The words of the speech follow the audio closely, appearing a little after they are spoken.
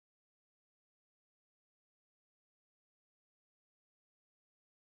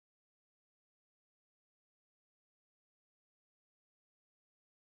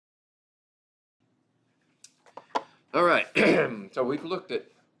All right. So we've looked at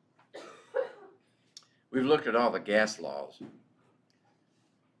all the gas laws.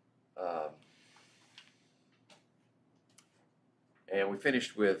 Um, and we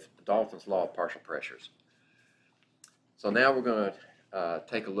finished with Dalton's law of partial pressures. So now we're going to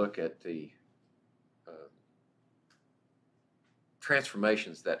take a look at the uh,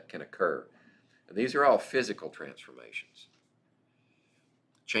 transformations that can occur. And these are all physical transformations,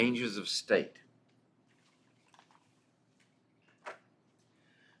 changes of state.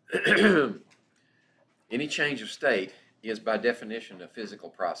 Any change of state is by definition a physical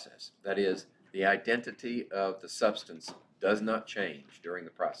process. That is, the identity of the substance does not change during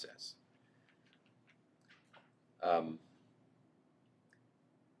the process.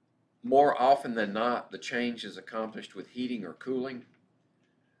 More often than not, the change is accomplished with heating or cooling,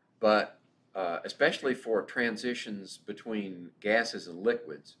 but especially for transitions between gases and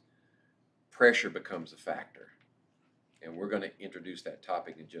liquids, pressure becomes a factor. And we're going to introduce that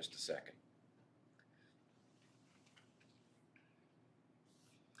topic in just a second.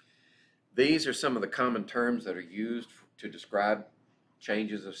 These are some of the common terms that are used to describe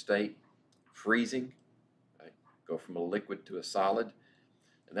changes of state. Freezing, right? Go from a liquid to a solid.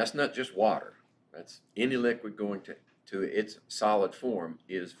 And that's not just water. That's any liquid going to its solid form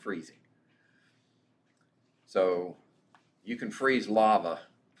is freezing. So you can freeze lava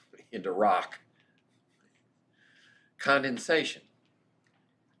into rock. Condensation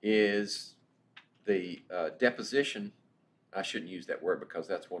is the deposition. I shouldn't use that word because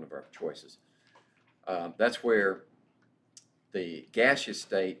that's one of our choices. That's where the gaseous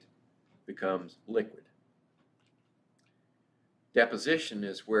state becomes liquid. Deposition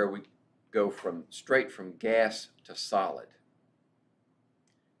is where we go straight from gas to solid.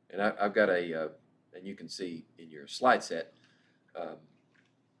 And I've got and you can see in your slide set,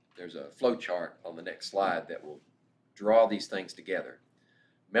 there's a flow chart on the next slide that will draw these things together.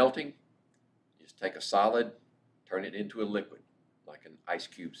 Melting, just take a solid, turn it into a liquid, like an ice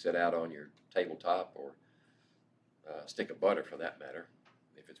cube set out on your tabletop, or a stick of butter for that matter,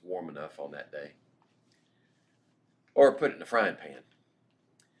 if it's warm enough on that day. Or put it in a frying pan.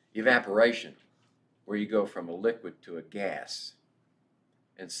 Evaporation, where you go from a liquid to a gas.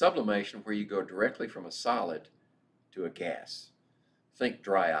 And sublimation, where you go directly from a solid to a gas. Think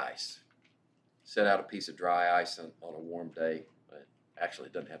dry ice. Set out a piece of dry ice on a warm day. Actually,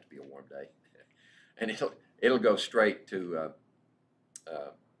 it doesn't have to be a warm day. And it'll go straight to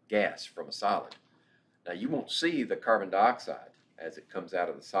gas from a solid. Now, you won't see the carbon dioxide as it comes out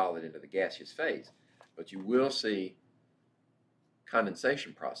of the solid into the gaseous phase, but you will see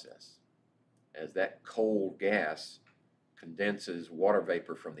condensation process as that cold gas condenses water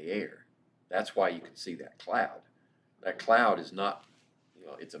vapor from the air. That's why you can see that cloud. That cloud is not,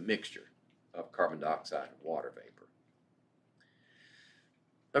 it's a mixture of carbon dioxide and water vapor.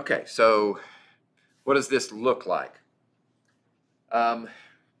 Okay, so what does this look like? I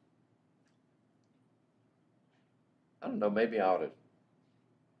don't know, maybe I ought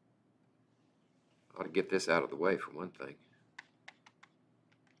to get this out of the way for one thing.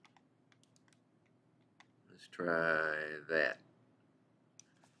 Let's try that.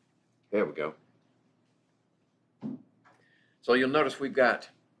 There we go. So you'll notice we've got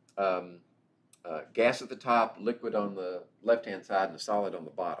gas at the top, liquid on the left-hand side, and a solid on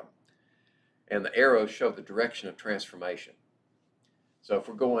the bottom. And the arrows show the direction of transformation. So if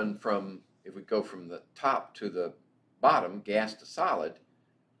we go from the top to the bottom, gas to solid,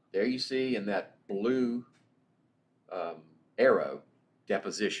 there you see in that blue arrow,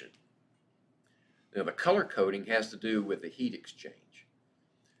 deposition. Now the color coding has to do with the heat exchange.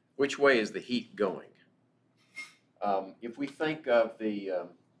 Which way is the heat going? If we think of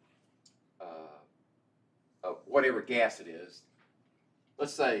of whatever gas it is,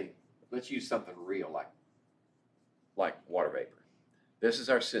 let's use something real like water vapor. This is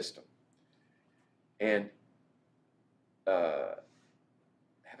our system. And have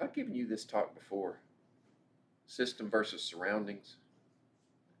I given you this talk before? System versus surroundings?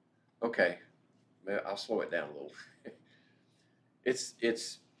 Okay, I'll slow it down a little.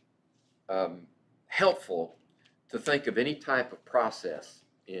 It's helpful to think of any type of process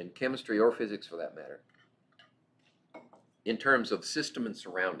in chemistry or physics for that matter in terms of system and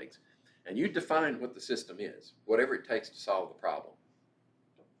surroundings. And you define what the system is, whatever it takes to solve the problem.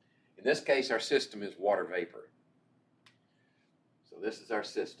 In this case, our system is water vapor. So this is our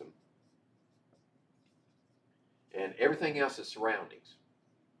system. And everything else is surroundings.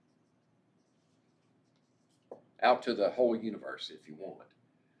 Out to the whole universe if you want.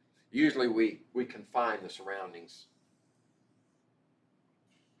 Usually we confine the surroundings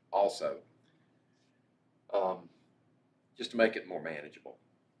also. just to make it more manageable.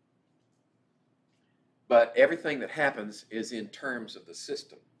 But everything that happens is in terms of the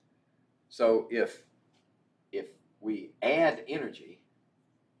system. So if we add energy,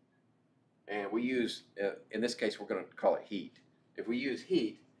 and we use, in this case, we're going to call it heat. If we use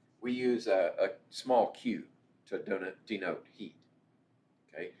heat, we use a small q to denote heat.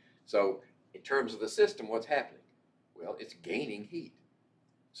 Okay, so in terms of the system, what's happening? Well, it's gaining heat.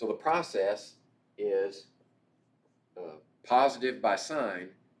 So the process is positive by sign,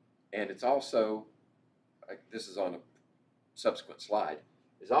 and it's also, this is on a subsequent slide,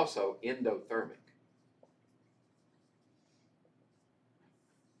 is also endothermic.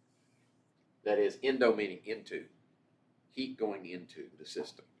 That is, endo meaning into, heat going into the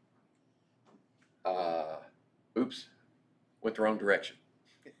system. Oops, went the wrong direction.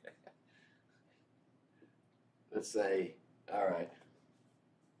 Let's say, all right.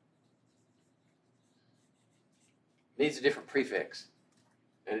 Needs a different prefix,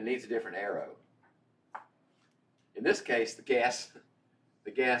 and it needs a different arrow. In this case, the gas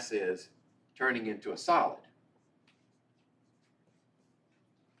is turning into a solid.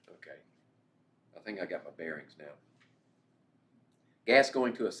 Okay, I think I got my bearings now. Gas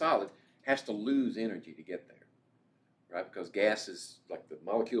going to a solid has to lose energy to get there, right? Because gas is, like, the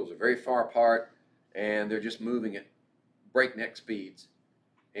molecules are very far apart, and they're just moving at breakneck speeds,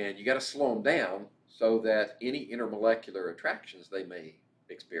 and you got to slow them down so that any intermolecular attractions they may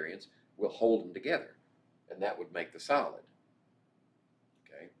experience will hold them together, and that would make the solid.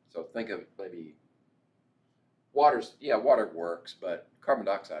 Okay, so think of maybe water's, yeah, water works, but carbon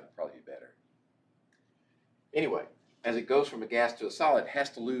dioxide would probably be better. Anyway, as it goes from a gas to a solid, it has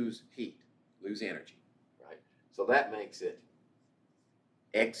to lose heat, lose energy, right? So that makes it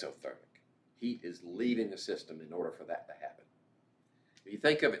exothermic. Heat is leaving the system in order for that to happen. If you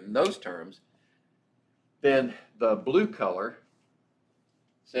think of it in those terms, then the blue color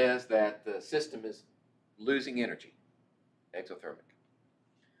says that the system is losing energy, exothermic.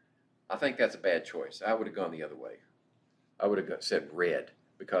 I think that's a bad choice. I would have gone the other way. I would have said red,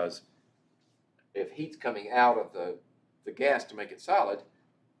 because if heat's coming out of the gas to make it solid,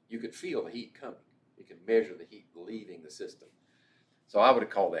 you could feel the heat coming. You can measure the heat leaving the system. So I would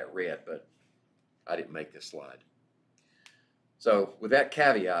have called that red, but I didn't make this slide. So with that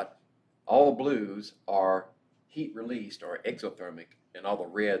caveat, all the blues are heat released or exothermic, and all the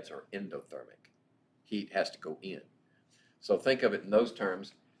reds are endothermic. Heat has to go in. So think of it in those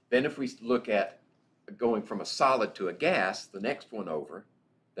terms. Then if we look at going from a solid to a gas, the next one over,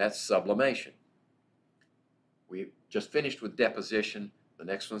 that's sublimation. We just finished with deposition. The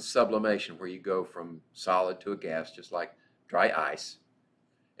next one's sublimation, where you go from solid to a gas, just like dry ice.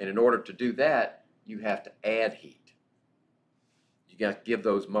 And in order to do that, you have to add heat. You got to give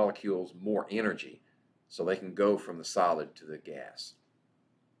those molecules more energy so they can go from the solid to the gas.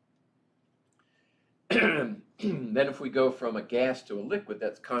 Then if we go from a gas to a liquid,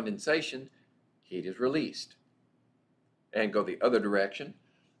 that's condensation, heat is released. And go the other direction,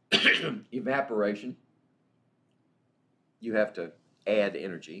 evaporation, you have to add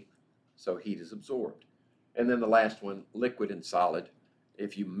energy, so heat is absorbed. And then the last one, liquid and solid.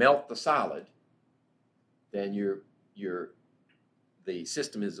 If you melt the solid, then the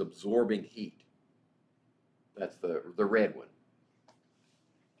system is absorbing heat. That's the red one.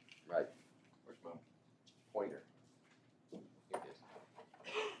 Right. Where's my pointer? Here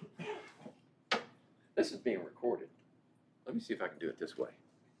it is. This is being recorded. Let me see if I can do it this way.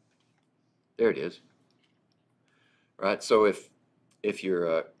 There it is. Right. So if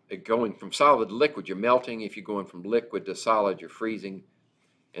you're going from solid to liquid, you're melting. If you're going from liquid to solid, you're freezing.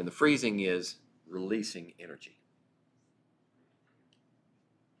 And the freezing is releasing energy.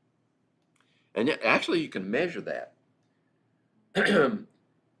 And actually, you can measure that.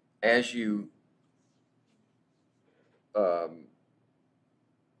 As you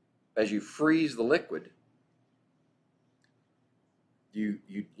freeze the liquid, you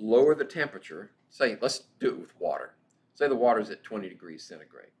lower the temperature. Say, let's do it with water. Say the water is at 20 degrees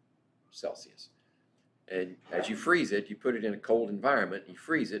centigrade, Celsius. And as you freeze it, you put it in a cold environment, you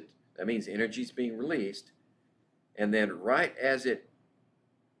freeze it. That means energy is being released. And then right as it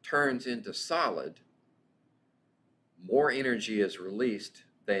turns into solid, more energy is released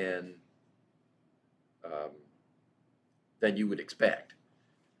than you would expect.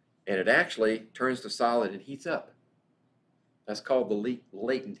 And it actually turns to solid and heats up. That's called the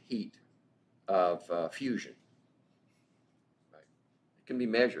latent heat of fusion. Right. It can be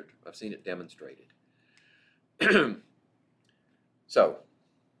measured. I've seen it demonstrated. So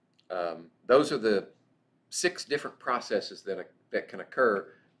those are the 6 different processes that can occur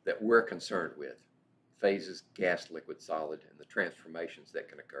that we're concerned with. phases, gas, liquid, solid, and the transformations that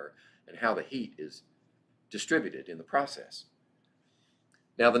can occur, and how the heat is distributed in the process.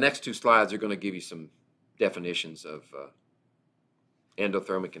 Now, the next two slides are going to give you some definitions of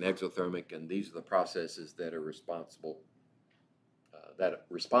endothermic and exothermic, and these are the processes that are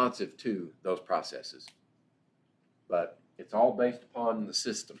responsive to those processes. But it's all based upon the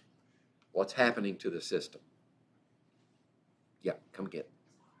system. What's happening to the system? Yeah, come get it.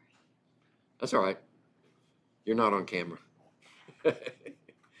 That's all right. You're not on camera.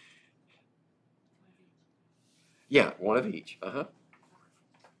 Yeah, one of each. Uh-huh.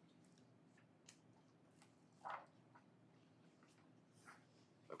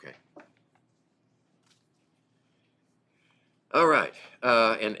 Okay. All right.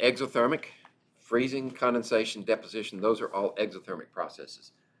 And exothermic, freezing, condensation, deposition, those are all exothermic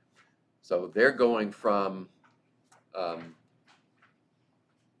processes. So they're going from a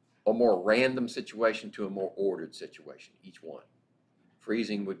more random situation to a more ordered situation, each one.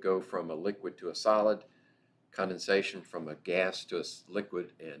 Freezing would go from a liquid to a solid, condensation from a gas to a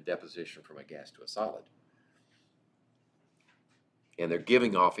liquid, and deposition from a gas to a solid. And they're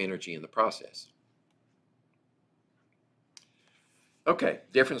giving off energy in the process. Okay,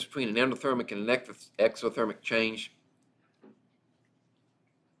 difference between an endothermic and an exothermic change.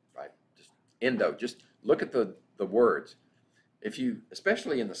 Right, just endo, just look at the words. If you,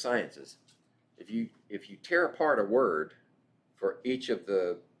 especially in the sciences, if you tear apart a word for each of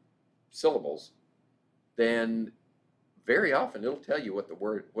the syllables, then very often it'll tell you what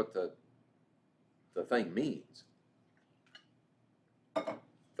the thing means.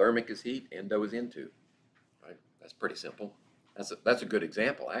 Thermic is heat, endo is into. Right? That's pretty simple. That's a good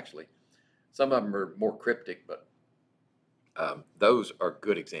example, actually. Some of them are more cryptic, but those are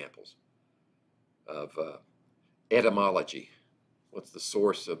good examples of etymology. What's the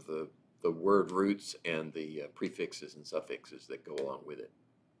source of the word roots and the prefixes and suffixes that go along with it?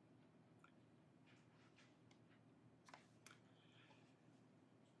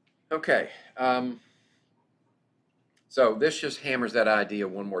 Okay, so this just hammers that idea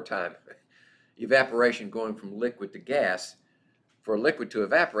one more time. Evaporation going from liquid to gas. For a liquid to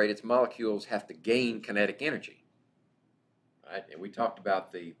evaporate, its molecules have to gain kinetic energy. Right? And we talked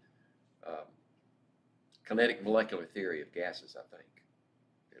about the kinetic molecular theory of gases, I think,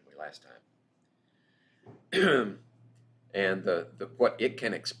 didn't we, last time? And what it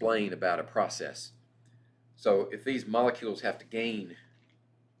can explain about a process. So if these molecules have to gain,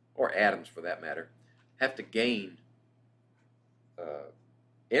 or atoms for that matter, have to gain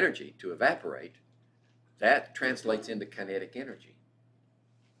energy to evaporate, that translates into kinetic energy.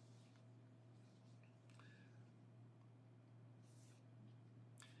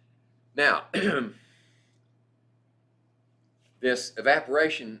 Now, this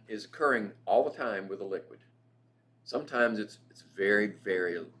evaporation is occurring all the time with a liquid. Sometimes it's very,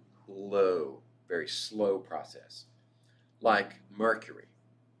 very low, very slow process, like mercury.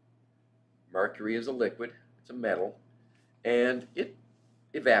 Mercury is a liquid, it's a metal, and it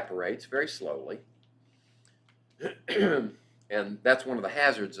evaporates very slowly. And that's one of the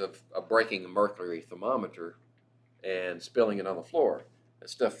hazards of breaking a mercury thermometer and spilling it on the floor. That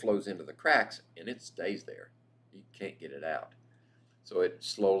stuff flows into the cracks and it stays there. You can't get it out. So it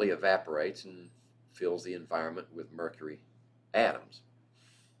slowly evaporates and fills the environment with mercury atoms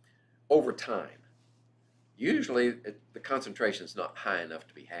over time. Usually the concentration is not high enough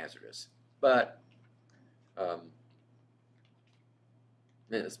to be hazardous, but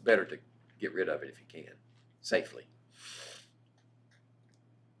it's better to get rid of it if you can, safely.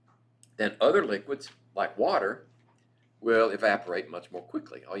 Then other liquids, like water, will evaporate much more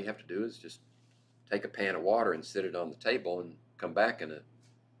quickly. All you have to do is just take a pan of water and sit it on the table and come back in a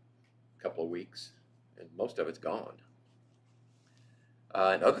couple of weeks, and most of it's gone.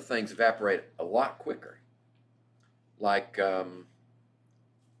 And other things evaporate a lot quicker, like nail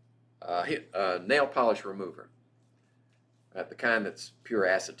polish remover, the kind that's pure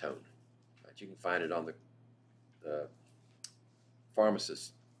acetone. You can find it on the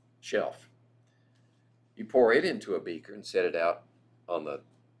pharmacist's shelf. You pour it into a beaker and set it out on the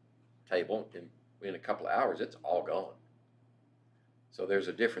table, and in a couple of hours it's all gone. So there's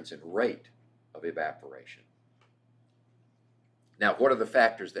a difference in rate of evaporation. Now, what are the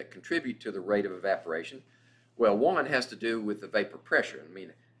factors that contribute to the rate of evaporation? Well, one has to do with the vapor pressure. I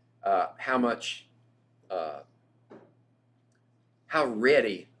mean, how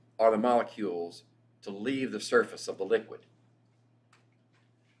ready are the molecules to leave the surface of the liquid?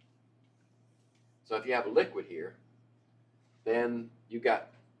 So if you have a liquid here, then you've got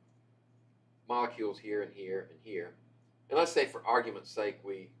molecules here and here and here. And let's say, for argument's sake,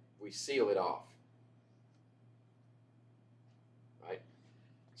 we seal it off.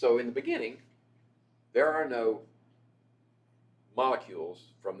 So in the beginning, there are no molecules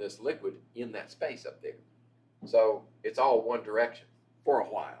from this liquid in that space up there. So it's all one direction for a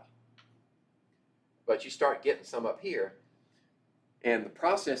while. But you start getting some up here, and the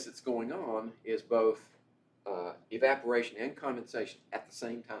process that's going on is both evaporation and condensation at the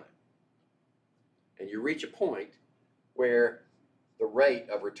same time. And you reach a point where the rate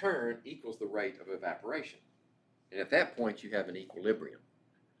of return equals the rate of evaporation. And at that point, you have an equilibrium.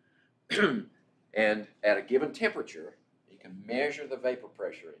 And at a given temperature, you can measure the vapor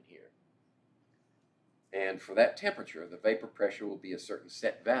pressure in here. And for that temperature, the vapor pressure will be a certain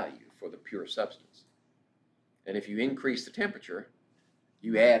set value for the pure substance. And if you increase the temperature,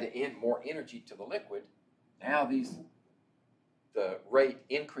 you add in more energy to the liquid. Now the rate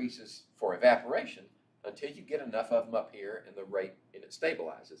increases for evaporation until you get enough of them up here and it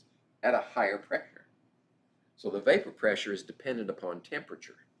stabilizes at a higher pressure. So the vapor pressure is dependent upon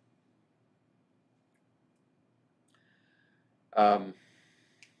temperature.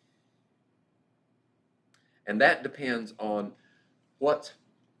 And that depends on what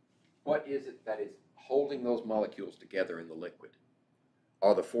is it that is holding those molecules together in the liquid.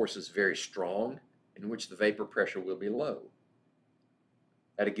 Are the forces very strong, in which the vapor pressure will be low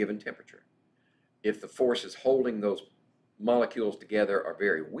at a given temperature? If the forces holding those molecules together are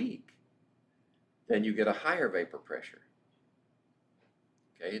very weak, then you get a higher vapor pressure.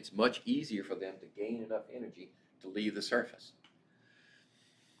 Okay, it's much easier for them to gain enough energy to leave the surface.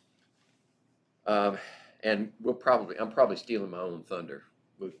 And I'm probably stealing my own thunder.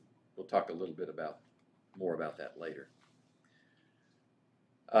 We'll talk a little bit more about that later.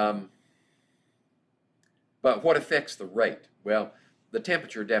 But what affects the rate? Well, the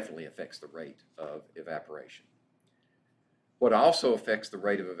temperature definitely affects the rate of evaporation. What also affects the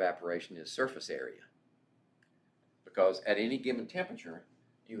rate of evaporation is surface area. Because at any given temperature,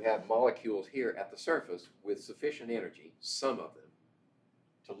 you have molecules here at the surface with sufficient energy, some of them,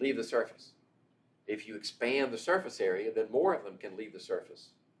 to leave the surface. If you expand the surface area, then more of them can leave the surface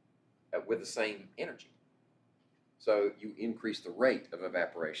with the same energy. So you increase the rate of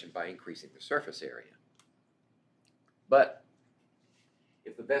evaporation by increasing the surface area. But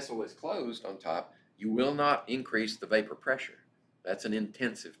if the vessel is closed on top, you will not increase the vapor pressure. That's an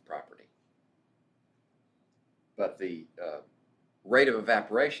intensive property. But the rate of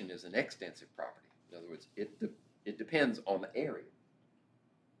evaporation is an extensive property. In other words, it depends on the area,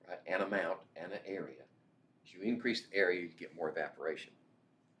 right? An amount and an area. As you increase the area, you get more evaporation.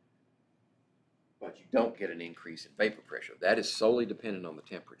 But you don't get an increase in vapor pressure. That is solely dependent on the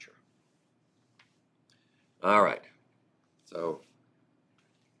temperature. All right. So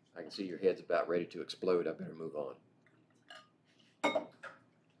I can see your head's about ready to explode. I better move on.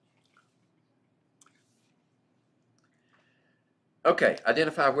 Okay,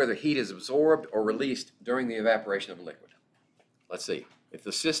 identify whether heat is absorbed or released during the evaporation of a liquid. Let's see. If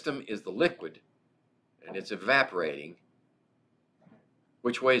the system is the liquid and it's evaporating,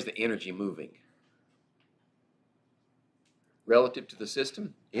 which way is the energy moving? Relative to the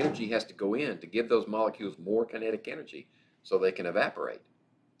system, energy has to go in to give those molecules more kinetic energy so they can evaporate.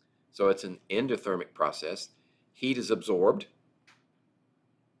 So it's an endothermic process. Heat is absorbed.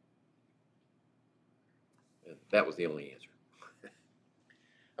 And that was the only answer.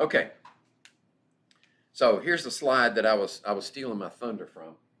 Okay. So here's the slide that I was stealing my thunder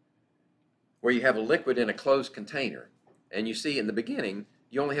from, where you have a liquid in a closed container. And you see in the beginning,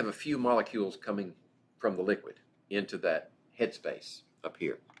 you only have a few molecules coming from the liquid into that headspace up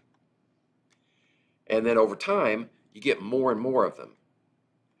here. And then over time, you get more and more of them.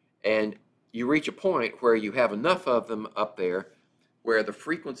 And you reach a point where you have enough of them up there where the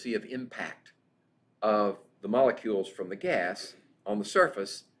frequency of impact of the molecules from the gas on the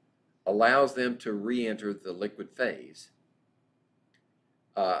surface allows them to re-enter the liquid phase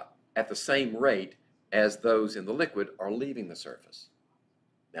at the same rate as those in the liquid are leaving the surface.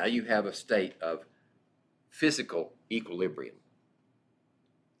 Now you have a state of physical equilibrium.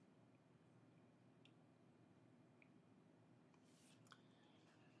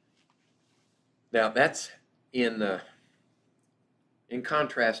 Now that's in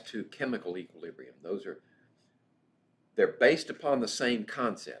contrast to chemical equilibrium. They're based upon the same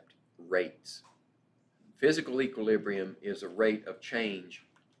concept, rates. Physical equilibrium is a rate of change,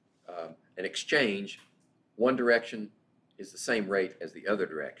 an exchange. One direction is the same rate as the other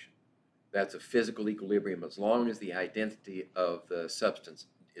direction. That's a physical equilibrium as long as the identity of the substance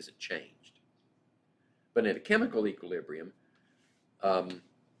isn't changed. But in a chemical equilibrium,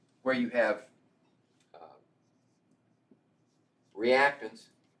 where you have reactants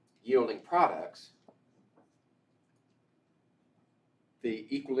yielding products, the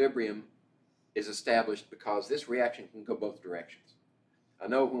equilibrium is established because this reaction can go both directions. I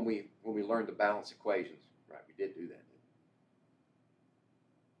know when we learned the balance equations, right, we did do that.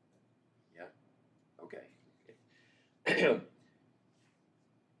 Yeah? Okay.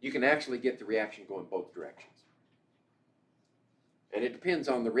 You can actually get the reaction going both directions. And it depends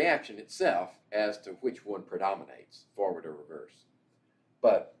on the reaction itself as to which one predominates, forward or reverse.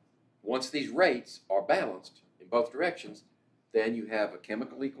 But once these rates are balanced in both directions, then you have a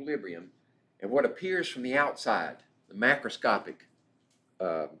chemical equilibrium. And what appears from the outside, the macroscopic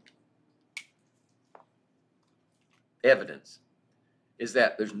evidence, is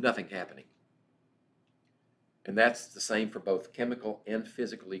that there's nothing happening. And that's the same for both chemical and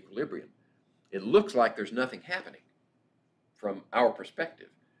physical equilibrium. It looks like there's nothing happening from our perspective.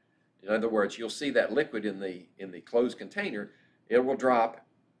 In other words, you'll see that liquid in the closed container, it will drop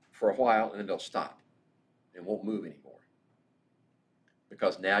for a while and then it'll stop and won't move anymore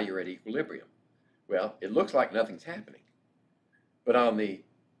because now you're at equilibrium. Well, it looks like nothing's happening, but on the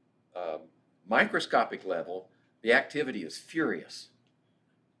microscopic level, the activity is furious.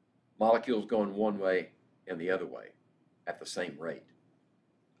 Molecules going one way and the other way at the same rate.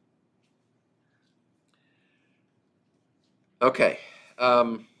 Okay.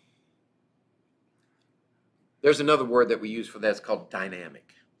 There's another word that we use for that. It's called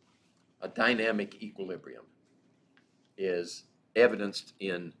dynamic. A dynamic equilibrium is evidenced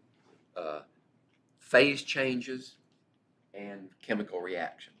in phase changes and chemical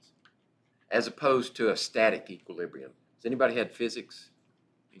reactions, as opposed to a static equilibrium. Has anybody had physics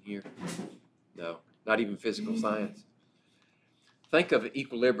in here? No, not even physical science. Think of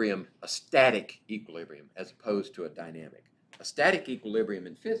equilibrium, a static equilibrium, as opposed to a dynamic. A static equilibrium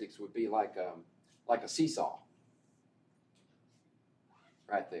in physics would be like a seesaw,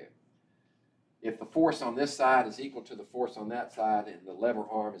 right there. If the force on this side is equal to the force on that side and the lever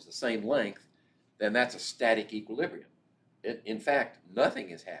arm is the same length, then that's a static equilibrium. In fact, nothing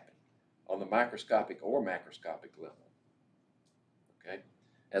is happening on the microscopic or macroscopic level, okay?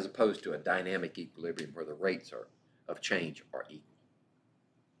 As opposed to a dynamic equilibrium where the rates of change are equal.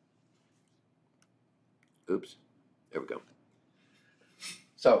 Oops, there we go.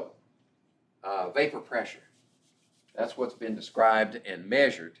 So, vapor pressure, that's what's been described and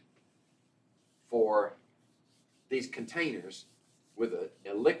measured for these containers with a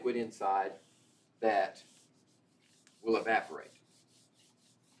liquid inside that will evaporate.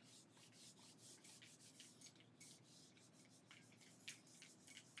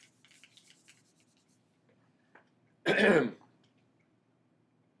 And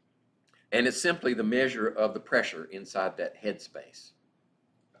it's simply the measure of the pressure inside that headspace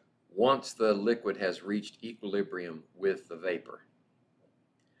once the liquid has reached equilibrium with the vapor.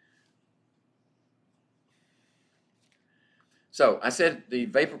 So I said the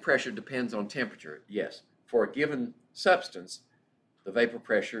vapor pressure depends on temperature. Yes, for a given substance, the vapor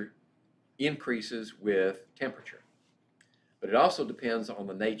pressure increases with temperature. But it also depends on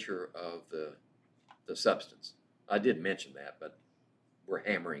the nature of the substance. I did mention that, but we're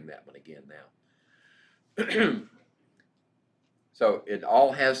hammering that one again now. So it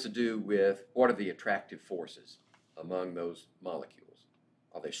all has to do with what are the attractive forces among those molecules.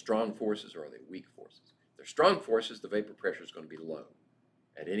 Are they strong forces or are they weak forces? If they're strong forces, the vapor pressure is going to be low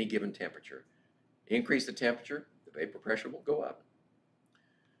at any given temperature. Increase the temperature, the vapor pressure will go up.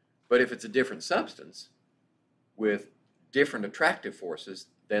 But if it's a different substance with different attractive forces,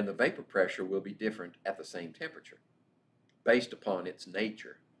 then the vapor pressure will be different at the same temperature based upon its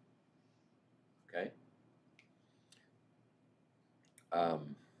nature. Okay?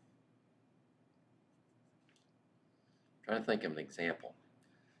 Trying to think of an example.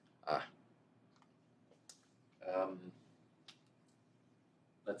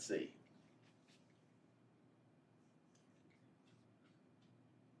 Let's see.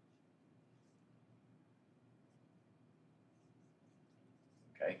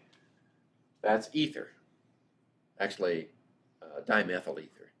 Okay, that's ether. Actually, dimethyl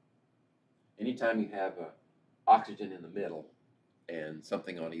ether. Anytime you have oxygen in the middle and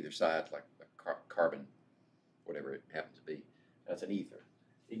something on either side, like a carbon, whatever it happens to be, that's an ether.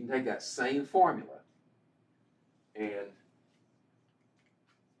 You can take that same formula and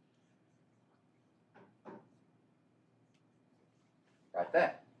write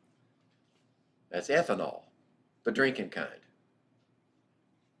that. That's ethanol, the drinking kind.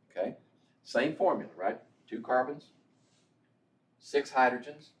 Okay, same formula, right? 2 carbons, 6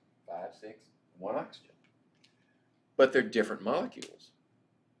 hydrogens, 5, 6, 1 oxygen. But they're different molecules.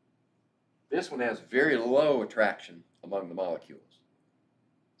 This one has very low attraction among the molecules.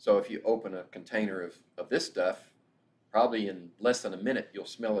 So if you open a container of this stuff Probably in less than a minute, you'll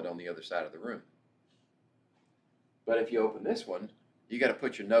smell it on the other side of the room. But if you open this one, you got to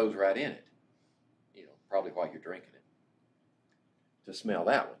put your nose right in it, probably while you're drinking it, to smell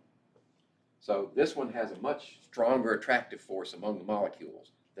that one. So this one has a much stronger attractive force among the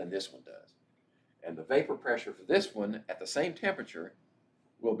molecules than this one does. And the vapor pressure for this one at the same temperature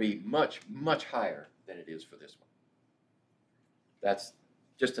will be much, much higher than it is for this one. That's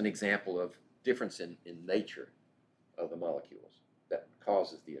just an example of difference in nature of the molecules that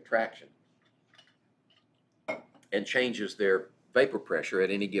causes the attraction and changes their vapor pressure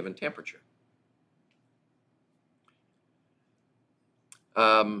at any given temperature.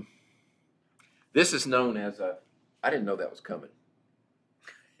 This is known as a, I didn't know that was coming,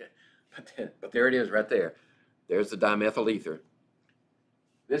 but there it is right there. There's the dimethyl ether.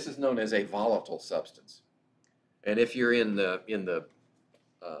 This is known as a volatile substance. And if you're in the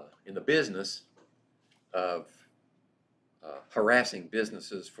business of harassing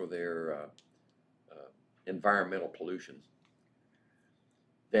businesses for their environmental pollution,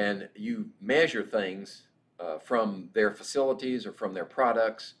 then you measure things from their facilities or from their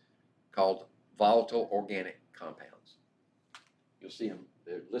products called volatile organic compounds. You'll see them,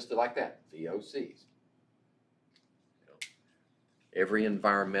 they're listed like that, VOCs. Every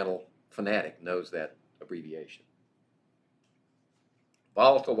environmental fanatic knows that abbreviation.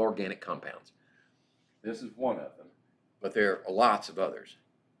 Volatile organic compounds. This is one of them, but there are lots of others.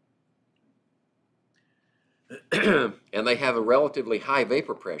 And they have a relatively high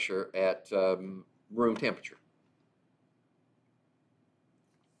vapor pressure at room temperature.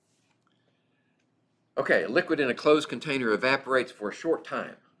 Okay, a liquid in a closed container evaporates for a short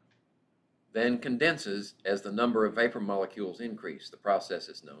time, then condenses as the number of vapor molecules increase. The process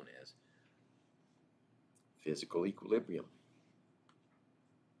is known as physical equilibrium.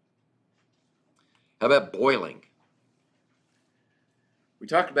 How about boiling? We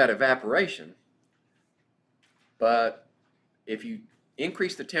talked about evaporation, but if you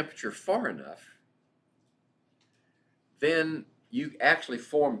increase the temperature far enough, then you actually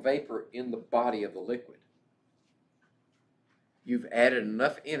form vapor in the body of the liquid. You've added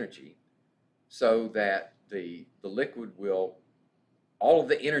enough energy so that the liquid will, all of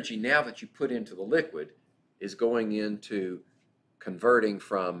the energy now that you put into the liquid is going into converting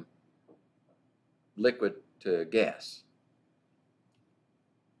from liquid to gas.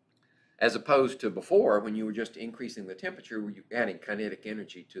 As opposed to before, when you were just increasing the temperature, you were adding kinetic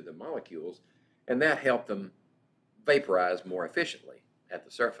energy to the molecules, and that helped them vaporize more efficiently at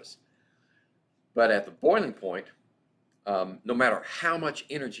the surface. But at the boiling point, no matter how much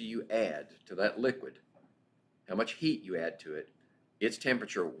energy you add to that liquid, how much heat you add to it, its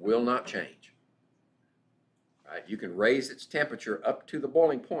temperature will not change. Right? You can raise its temperature up to the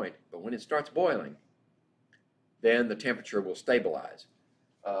boiling point, but when it starts boiling, then the temperature will stabilize.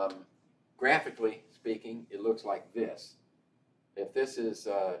 Graphically speaking, it looks like this. If this is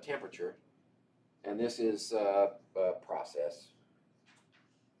temperature, and this is process,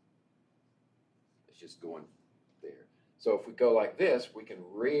 it's just going there. So if we go like this, we can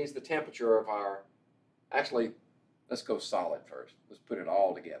raise the temperature of our, actually, let's go solid first. Let's put it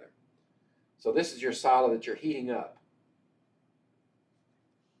all together. So this is your solid that you're heating up.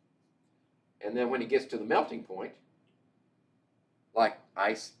 And then when it gets to the melting point, like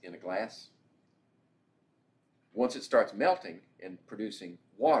ice in a glass, once it starts melting and producing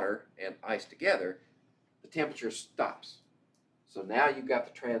water and ice together, the temperature stops. So now you've got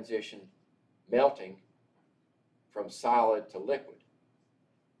the transition melting from solid to liquid.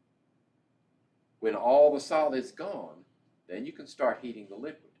 When all the solid is gone, then you can start heating the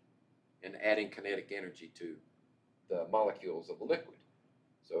liquid and adding kinetic energy to the molecules of the liquid.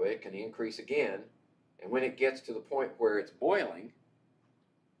 So it can increase again, and when it gets to the point where it's boiling,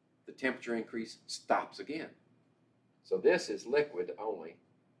 the temperature increase stops again. So this is liquid only,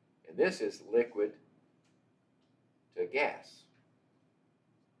 and this is liquid to gas.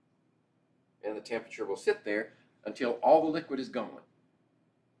 And the temperature will sit there until all the liquid is gone.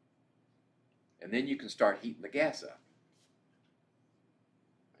 And then you can start heating the gas up.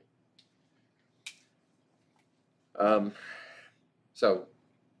 So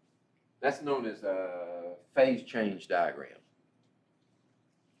that's known as a phase change diagram.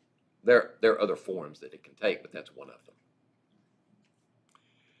 There are other forms that it can take, but that's one of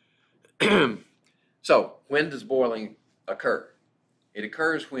them. So when does boiling occur? It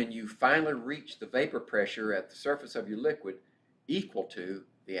occurs when you finally reach the vapor pressure at the surface of your liquid equal to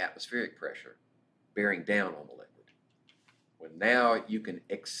the atmospheric pressure bearing down on the liquid. When now you can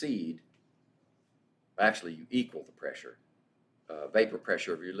exceed, actually you equal the pressure. Vapor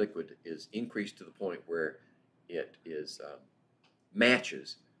pressure of your liquid is increased to the point where it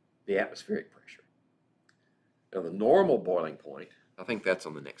matches the atmospheric pressure. Now the normal boiling point, I think that's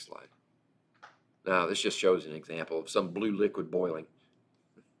on the next slide. Now this just shows an example of some blue liquid boiling.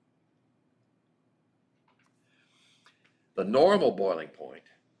 The normal boiling point,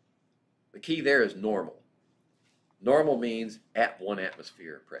 the key there is normal. Normal means at 1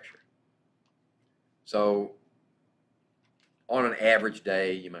 atmosphere of pressure. So on an average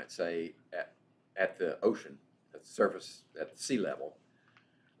day, you might say at the ocean, at the surface, at the sea level,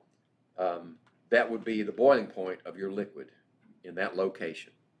 that would be the boiling point of your liquid in that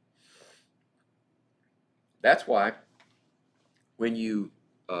location. That's why when you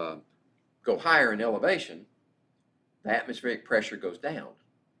go higher in elevation, the atmospheric pressure goes down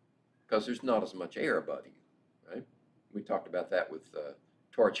because there's not as much air above you, right? We talked about that with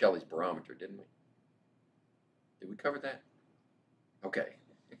Torricelli's barometer, didn't we? Did we cover that? Okay.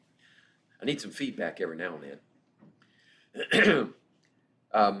 I need some feedback every now and then.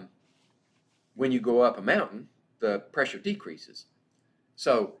 When you go up a mountain, the pressure decreases.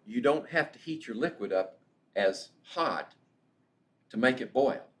 So you don't have to heat your liquid up as hot to make it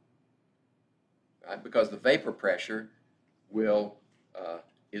boil, right? Because the vapor pressure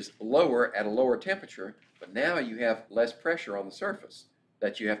is lower at a lower temperature, but now you have less pressure on the surface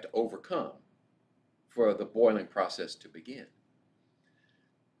that you have to overcome for the boiling process to begin.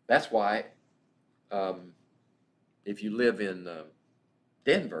 That's why if you live in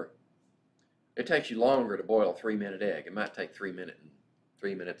Denver, it takes you longer to boil a 3-minute egg. It might take 3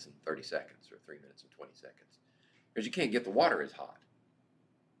 minutes and 30 seconds or 3 minutes and 20 seconds because you can't get the water as hot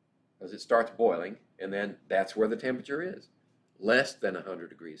because it starts boiling, and then that's where the temperature is, less than 100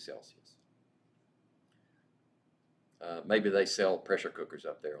 degrees Celsius. Maybe they sell pressure cookers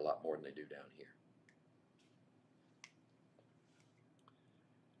up there a lot more than they do down here.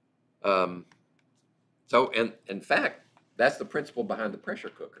 So, in fact, that's the principle behind the pressure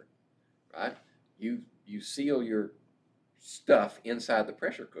cooker, right? You seal your stuff inside the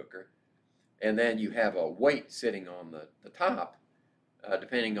pressure cooker, and then you have a weight sitting on the top,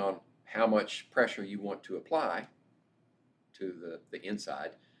 depending on how much pressure you want to apply to the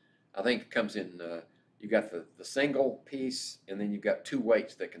inside. I think it comes in, you got the single piece, and then you've got 2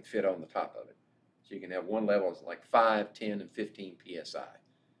 weights that can fit on the top of it. So you can have one level is like 5, 10, and 15 psi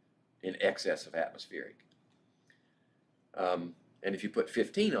in excess of atmospheric. And if you put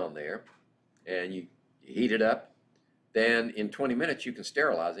 15 on there and you heat it up, then in 20 minutes you can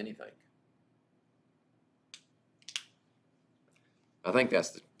sterilize anything. I think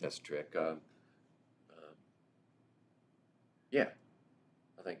that's the trick. Yeah,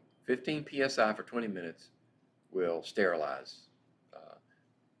 I think 15 psi for 20 minutes will sterilize.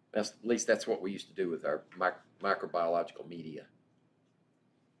 At least that's what we used to do with our microbiological media.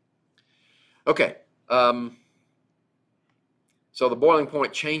 Okay, so the boiling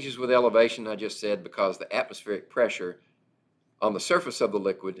point changes with elevation, I just said, because the atmospheric pressure on the surface of the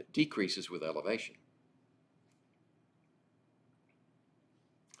liquid decreases with elevation.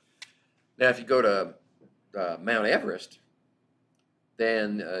 Now, if you go to Mount Everest,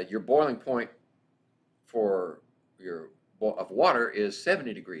 then your boiling point of water is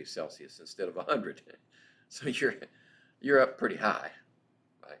 70 degrees Celsius instead of 100. So you're up pretty high.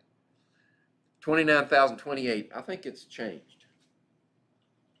 29,028, I think it's changed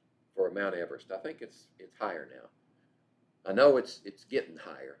for Mount Everest. I think it's higher now. I know it's getting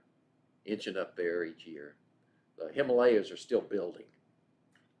higher, inching up there each year. The Himalayas are still building,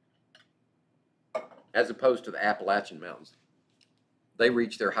 as opposed to the Appalachian Mountains. They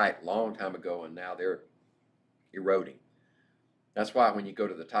reached their height a long time ago, and now they're eroding. That's why when you go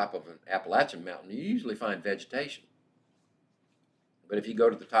to the top of an Appalachian mountain, you usually find vegetation. But if you go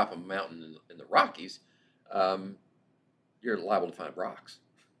to the top of a mountain in the Rockies, you're liable to find rocks.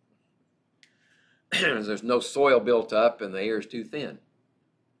 There's no soil built up and the air is too thin.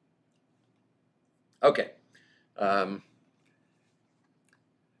 Okay. So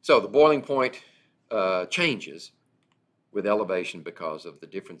the boiling point changes with elevation because of the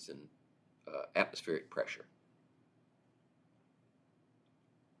difference in atmospheric pressure.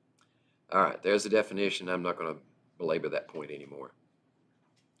 All right, there's the definition. I'm not going to belabor that point anymore.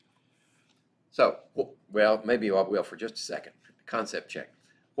 So, well, maybe I will for just a second. Concept check.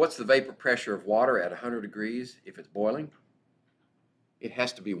 What's the vapor pressure of water at 100 degrees if it's boiling? It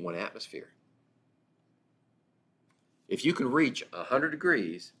has to be 1 atmosphere. If you can reach 100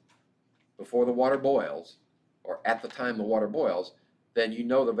 degrees before the water boils, or at the time the water boils, then you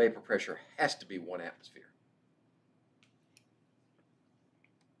know the vapor pressure has to be 1 atmosphere.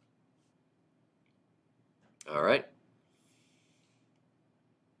 All right?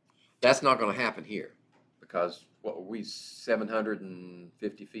 That's not going to happen here because what were we,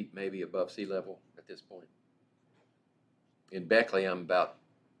 750 feet maybe above sea level at this point? In Beckley, I'm about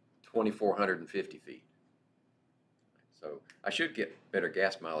 2,450 feet. So I should get better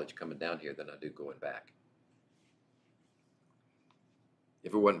gas mileage coming down here than I do going back.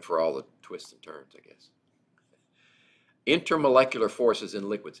 If it wasn't for all the twists and turns, I guess. Intermolecular forces in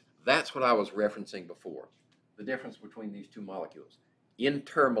liquids. That's what I was referencing before. The difference between these two molecules.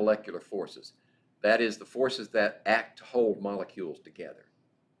 Intermolecular forces. That is the forces that act to hold molecules together.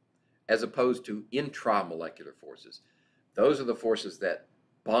 As opposed to intramolecular forces. Those are the forces that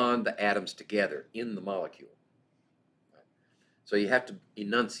bond the atoms together in the molecule. So you have to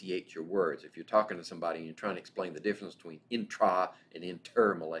enunciate your words if you're talking to somebody and you're trying to explain the difference between intra and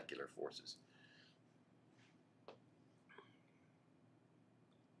intermolecular forces.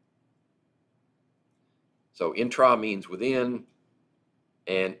 So intra means within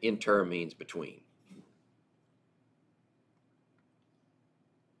and inter means between.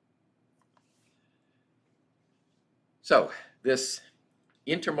 So this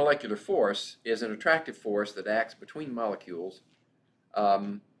intermolecular force is an attractive force that acts between molecules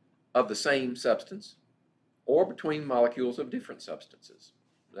of the same substance or between molecules of different substances.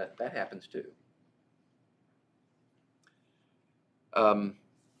 That happens too.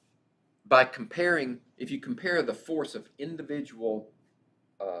 By comparing, if you compare the force of individual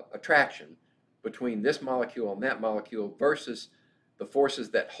attraction between this molecule and that molecule versus the forces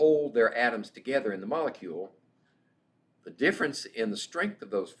that hold their atoms together in the molecule, the difference in the strength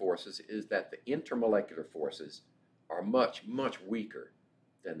of those forces is that the intermolecular forces are much, much weaker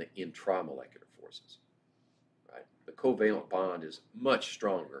than the intramolecular forces. Right? The covalent bond is much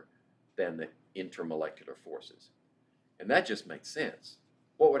stronger than the intermolecular forces. And that just makes sense.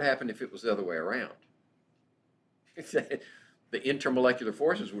 What would happen if it was the other way around? The intermolecular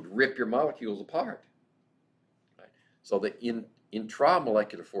forces would rip your molecules apart. Right? So the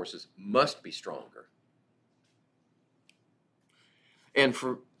intramolecular forces must be stronger. And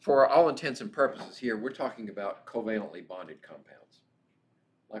for all intents and purposes here, we're talking about covalently bonded compounds,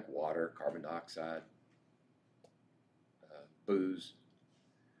 like water, carbon dioxide, booze,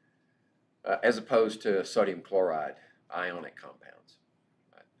 as opposed to sodium chloride ionic compounds.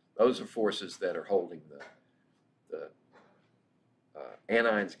 Right? Those are forces that are holding the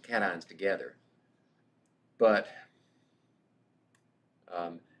anions and cations together. But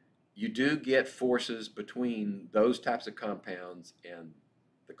you do get forces between those types of compounds and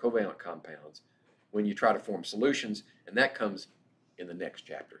the covalent compounds when you try to form solutions, and that comes in the next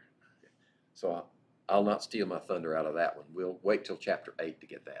chapter. So I'll not steal my thunder out of that one. We'll wait till chapter 8 to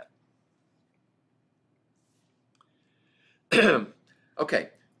get that. Okay,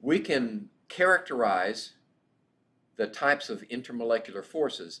 we can characterize the types of intermolecular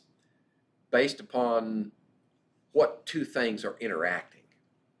forces based upon what two things are interacting.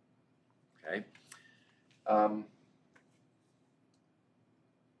 Okay.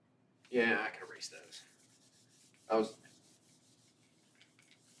 Yeah, I can erase those. I was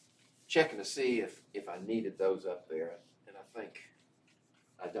checking to see if I needed those up there, and I think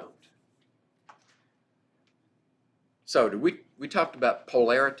I don't. So we talked about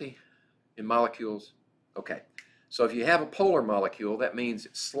polarity in molecules. Okay. So if you have a polar molecule, that means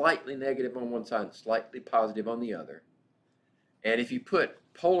it's slightly negative on one side and slightly positive on the other. And if you put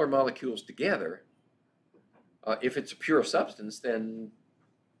polar molecules together, if it's a pure substance, then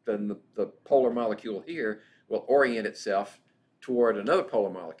the polar molecule here will orient itself toward another polar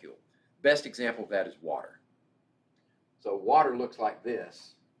molecule. Best example of that is water. So water looks like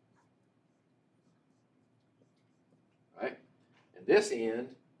this, right? And this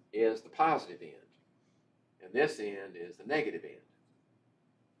end is the positive end, and this end is the negative end.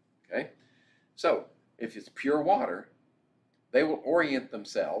 Okay? So if it's pure water, they will orient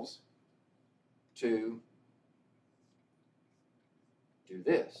themselves to do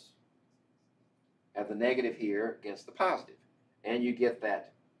this. Have the negative here against the positive. And you get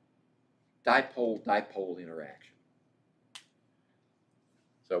that dipole-dipole interaction.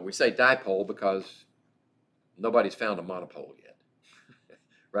 So we say dipole because nobody's found a monopole yet.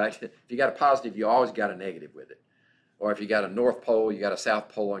 Right? If you got a positive, you always got a negative with it. Or if you got a north pole, you got a south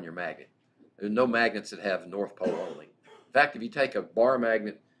pole on your magnet. There's no magnets that have north pole only. In fact, if you take a bar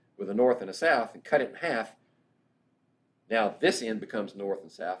magnet with a north and a south and cut it in half, now this end becomes north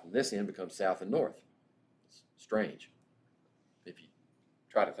and south, and this end becomes south and north. It's strange if you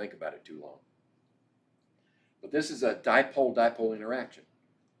try to think about it too long. But this is a dipole-dipole interaction.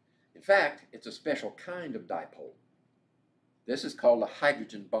 In fact, it's a special kind of dipole. This is called a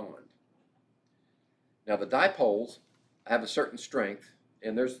hydrogen bond. Now the dipoles have a certain strength,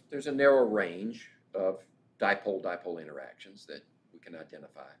 and there's a narrow range of dipole-dipole interactions that we can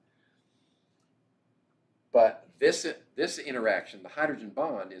identify. But this interaction, the hydrogen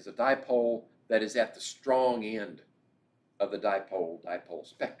bond, is a dipole that is at the strong end of the dipole-dipole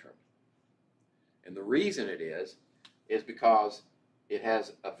spectrum. And the reason it is because it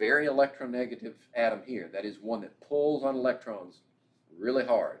has a very electronegative atom here. That is one that pulls on electrons really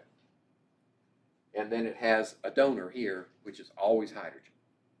hard. And then it has a donor here, which is always hydrogen.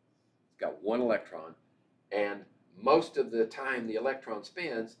 It's got one electron, and most of the time the electron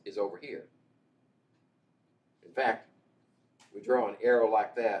spins is over here. In fact, we draw an arrow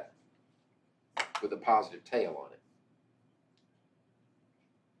like that with a positive tail on it.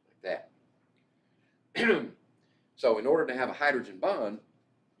 Like that. So in order to have a hydrogen bond,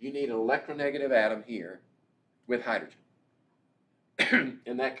 you need an electronegative atom here with hydrogen.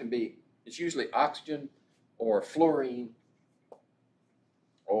 And that can be, it's usually oxygen or fluorine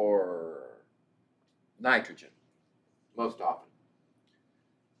or nitrogen, most often,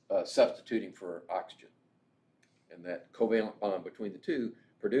 substituting for oxygen. And that covalent bond between the two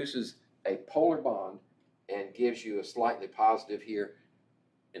produces a polar bond and gives you a slightly positive here.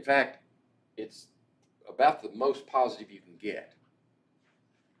 In fact, it's about the most positive you can get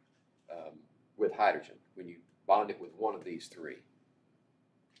with hydrogen when you bond it with one of these three.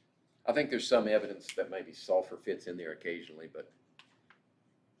 I think there's some evidence that maybe sulfur fits in there occasionally, but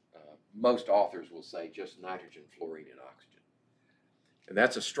most authors will say just nitrogen, fluorine, and oxygen. And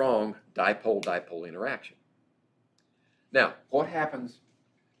that's a strong dipole-dipole interaction. Now, what happens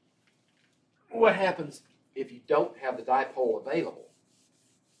if you don't have the dipole available?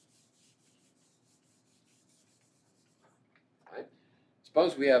 Right?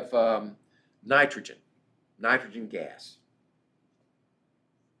 Suppose we have nitrogen gas,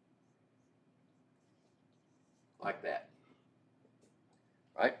 like that,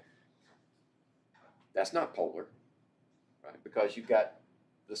 right? That's not polar, right? Because you've got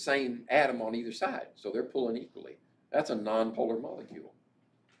the same atom on either side, so they're pulling equally. That's a non-polar molecule.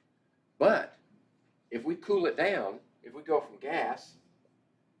 But if we cool it down, if we go from gas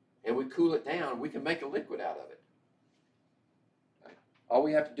and we cool it down, we can make a liquid out of it. Right? All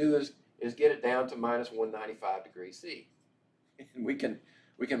we have to do is get it down to minus 195 degrees C. And we can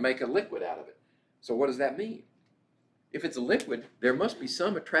make a liquid out of it. So what does that mean? If it's a liquid, there must be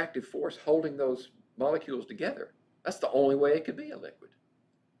some attractive force holding those molecules together. That's the only way it could be a liquid.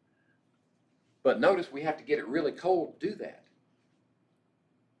 But notice we have to get it really cold to do that.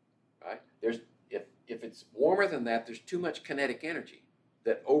 Right? If it's warmer than that, there's too much kinetic energy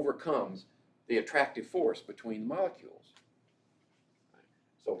that overcomes the attractive force between the molecules. Right?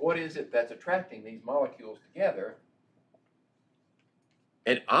 So what is it that's attracting these molecules together?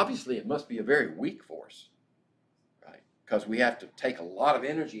 And obviously it must be a very weak force, right? Because we have to take a lot of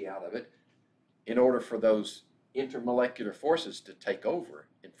energy out of it in order for those intermolecular forces to take over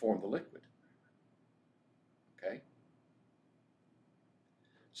and form the liquid. Okay?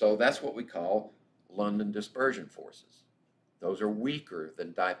 So that's what we call London dispersion forces. Those are weaker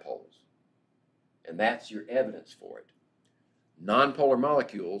than dipoles. And that's your evidence for it. Nonpolar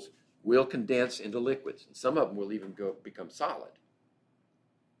molecules will condense into liquids, and some of them will even become solid.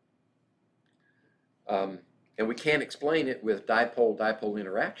 And we can't explain it with dipole-dipole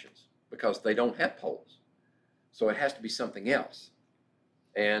interactions because they don't have poles. So it has to be something else.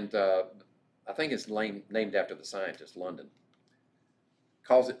 And I think it's named after the scientist, London.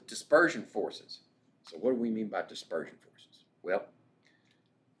 Calls it dispersion forces. So what do we mean by dispersion forces? Well,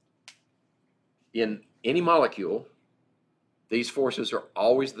 in any molecule, these forces are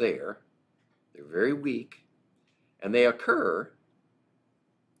always there. They're very weak, and they occur.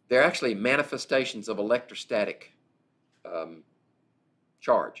 They're actually manifestations of electrostatic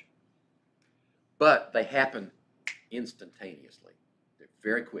charge, but they happen instantaneously. They're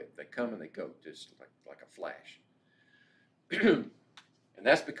very quick. They come and they go, just like a flash. And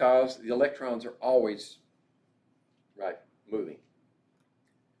that's because the electrons are always, right, moving.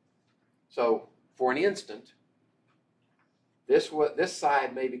 So for an instant, this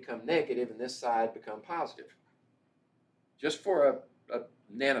side may become negative and this side become positive. Just for a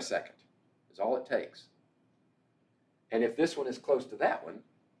nanosecond is all it takes. And if this one is close to that one,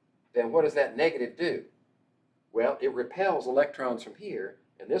 then what does that negative do? Well, it repels electrons from here,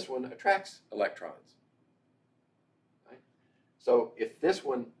 and this one attracts electrons. Right? So if this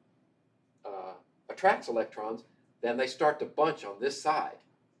one attracts electrons, then they start to bunch on this side.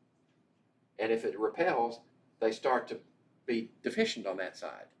 And if it repels, they start to be deficient on that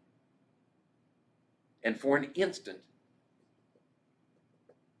side. And for an instant,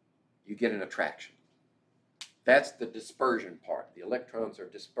 you get an attraction. That's the dispersion part. The electrons are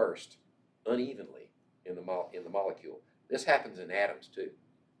dispersed unevenly in the molecule. This happens in atoms too.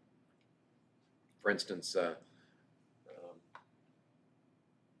 For instance,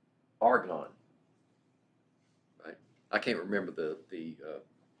 argon. Right? I can't remember the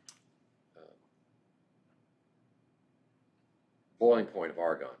boiling point of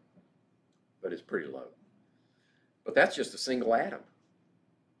argon, but it's pretty low. But that's just a single atom.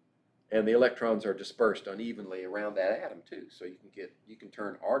 And the electrons are dispersed unevenly around that atom too. So you can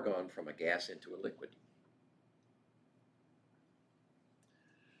turn argon from a gas into a liquid.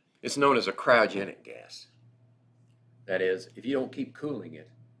 It's known as a cryogenic gas. That is, if you don't keep cooling it,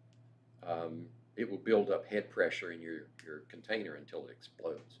 it will build up head pressure in your container until it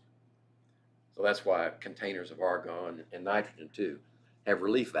explodes. So that's why containers of argon and nitrogen too have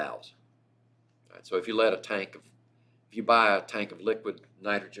relief valves. Right, so if you buy a tank of liquid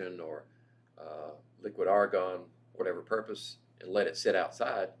nitrogen or liquid argon, whatever purpose, and let it sit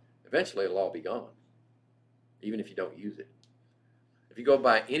outside, eventually it'll all be gone, even if you don't use it. If you go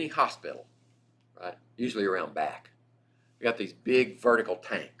by any hospital, right, usually around back, you got these big vertical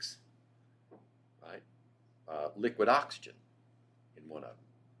tanks, right, liquid oxygen in one of them.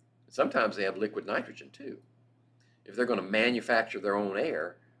 And sometimes they have liquid nitrogen too. If they're going to manufacture their own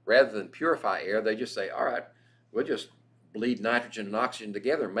air, rather than purify air, they just say, all right, we'll just bleed nitrogen and oxygen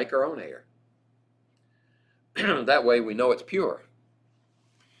together and make our own air. That way we know it's pure.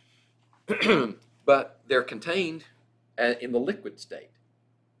 But they're contained in the liquid state,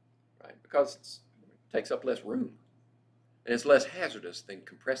 right? Because it takes up less room. And it's less hazardous than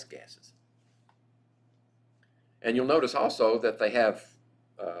compressed gases. And you'll notice also that they have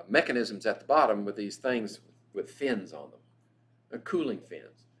mechanisms at the bottom with these things with fins on them, cooling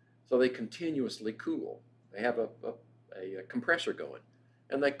fins. So they continuously cool. They have a compressor going,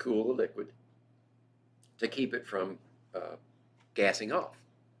 and they cool the liquid to keep it from gassing off.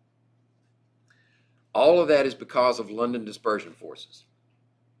 All of that is because of London dispersion forces.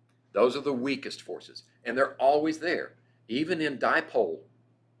 Those are the weakest forces, and they're always there, even in dipole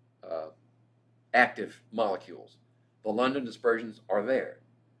active molecules. The London dispersions are there.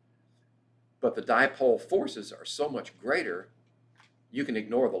 But the dipole forces are so much greater, you can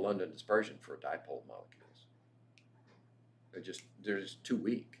ignore the London dispersion for dipole molecules. They're just too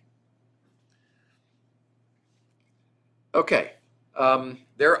weak. Okay,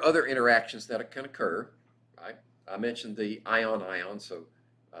 there are other interactions that can occur, right? I mentioned the ion-ion, so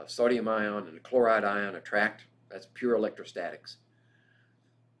sodium ion and a chloride ion attract. That's pure electrostatics.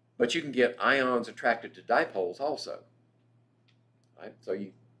 But you can get ions attracted to dipoles also, right? So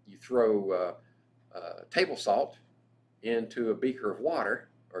you throw table salt into a beaker of water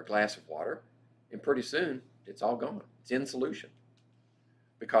or a glass of water, and pretty soon it's all gone. It's in solution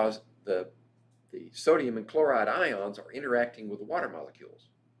because the sodium and chloride ions are interacting with the water molecules.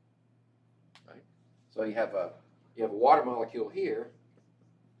 Right? So you have a water molecule here,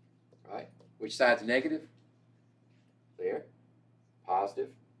 right? Which side's negative? There. Positive.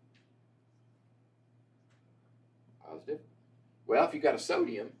 Positive. Well, if you've got a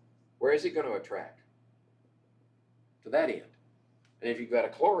sodium, where is it going to attract? To that end. And if you've got a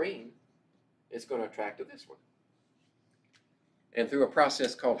chlorine, it's going to attract to this one. And through a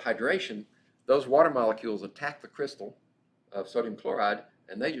process called hydration, those water molecules attack the crystal of sodium chloride,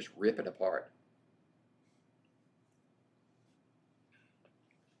 and they just rip it apart.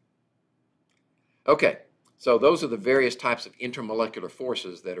 Okay, so those are the various types of intermolecular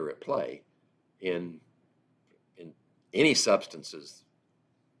forces that are at play in any substances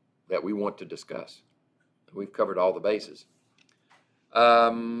that we want to discuss. We've covered all the bases.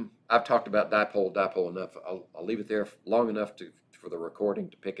 I've talked about dipole enough. I'll leave it there long enough for the recording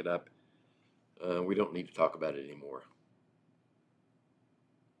to pick it up. We don't need to talk about it anymore.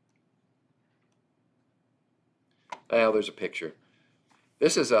 Now there's a picture.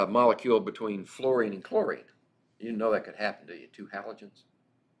 This is a molecule between fluorine and chlorine. You didn't know that could happen, do you? Two halogens.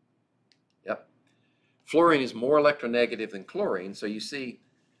 Yep. Fluorine is more electronegative than chlorine, so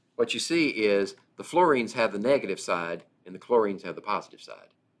what you see is the fluorines have the negative side and the chlorines have the positive side.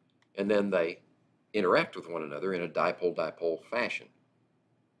 And then they interact with one another in a dipole-dipole fashion.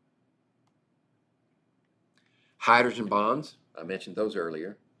 Hydrogen bonds, I mentioned those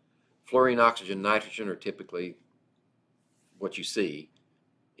earlier. Fluorine, oxygen, nitrogen are typically what you see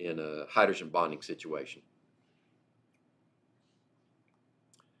in a hydrogen bonding situation.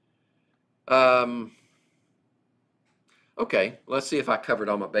 Okay, let's see if I covered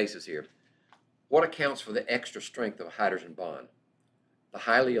all my bases here. What accounts for the extra strength of a hydrogen bond? The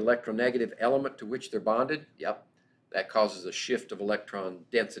highly electronegative element to which they're bonded? Yep, that causes a shift of electron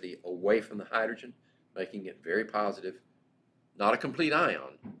density away from the hydrogen, making it very positive. Not a complete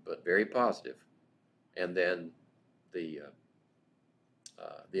ion, but very positive. and then the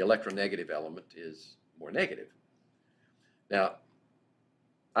electronegative element is more negative. Now,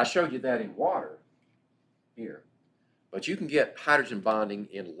 I showed you that in water here, but you can get hydrogen bonding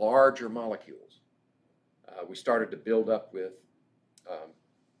in larger molecules. We started to build up with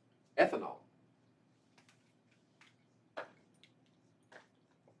ethanol.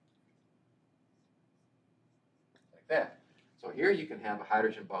 Like that. So here you can have a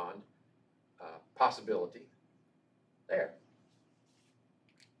hydrogen bond possibility there.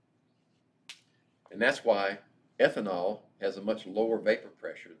 And that's why ethanol has a much lower vapor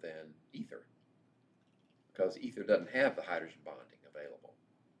pressure than ether, because ether doesn't have the hydrogen bonding available.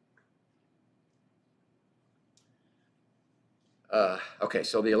 Okay,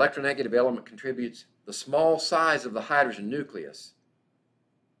 so the electronegative element contributes. The small size of the hydrogen nucleus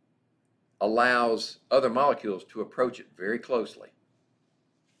allows other molecules to approach it very closely.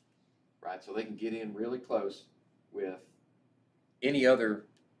 Right, so they can get in really close with any other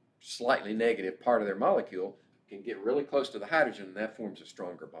slightly negative part of their molecule, can get really close to the hydrogen, and that forms a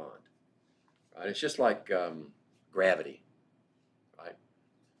stronger bond. Right? It's just like gravity. Right?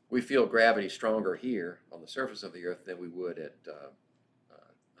 We feel gravity stronger here on the surface of the Earth than we would at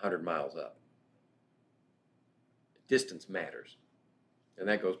 100 miles up. Distance matters, and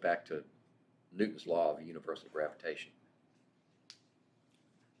that goes back to Newton's law of universal gravitation.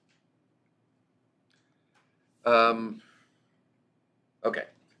 Okay,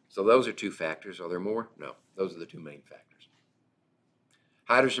 so those are two factors. Are there more? No, those are the two main factors.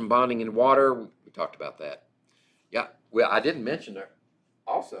 Hydrogen bonding in water, we talked about that. Yeah, well, I didn't mention it.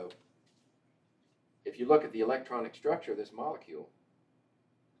 Also, if you look at the electronic structure of this molecule,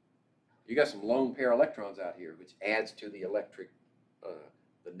 you got some lone pair electrons out here, which adds to the electric,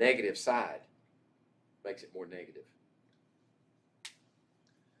 the negative side, makes it more negative.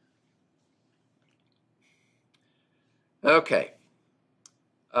 Okay.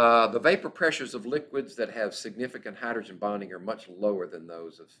 The vapor pressures of liquids that have significant hydrogen bonding are much lower than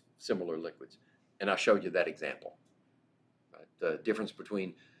those of similar liquids. And I showed you that example. Right? The difference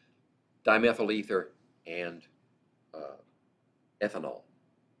between dimethyl ether and ethanol.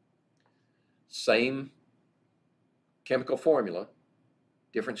 Same chemical formula,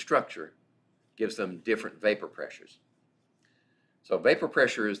 different structure, gives them different vapor pressures. So vapor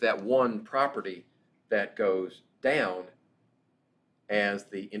pressure is that one property that goes down as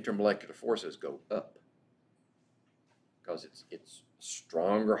the intermolecular forces go up, because it's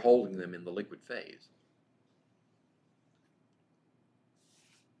stronger holding them in the liquid phase.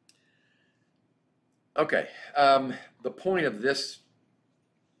 Okay, the point of this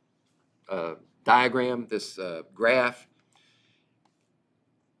diagram, this graph,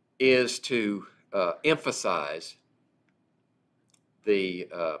 is to emphasize the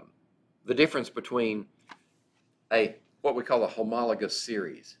difference between what we call a homologous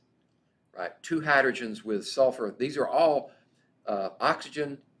series, right? Two hydrogens with sulfur. These are all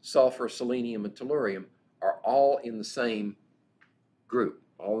oxygen, sulfur, selenium, and tellurium are all in the same group,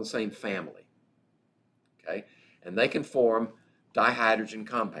 all in the same family, okay? And they can form dihydrogen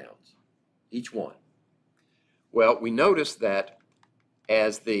compounds, each one. Well, we notice that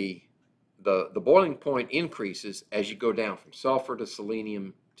as the boiling point increases as you go down from sulfur to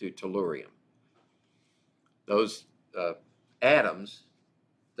selenium to tellurium, those atoms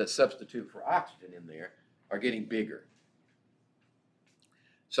that substitute for oxygen in there are getting bigger.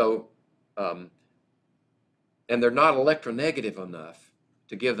 So, and they're not electronegative enough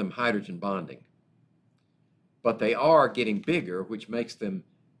to give them hydrogen bonding, but they are getting bigger, which makes them,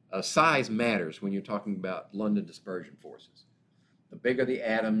 size matters when you're talking about London dispersion forces. The bigger the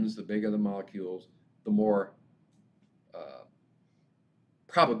atoms, the bigger the molecules, the more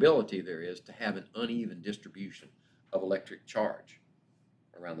probability there is to have an uneven distribution of electric charge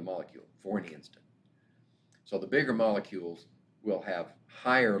around the molecule for an instant. So the bigger molecules will have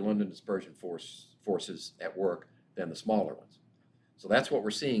higher London dispersion forces at work than the smaller ones. So that's what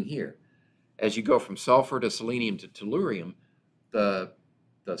we're seeing here. As you go from sulfur to selenium to tellurium, the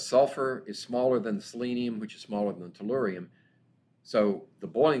sulfur is smaller than the selenium, which is smaller than the tellurium. So the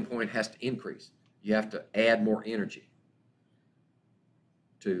boiling point has to increase. You have to add more energy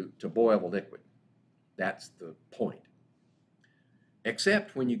to boil the liquid. That's the point.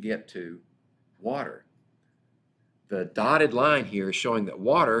 Except when you get to water. The dotted line here is showing that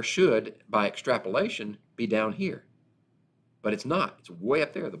water should, by extrapolation, be down here. But it's not. It's way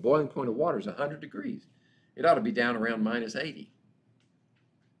up there. The boiling point of water is 100 degrees. It ought to be down around -80.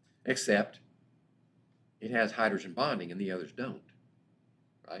 Except it has hydrogen bonding and the others don't.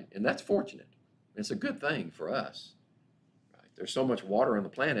 Right? And that's fortunate. It's a good thing for us. Right? There's so much water on the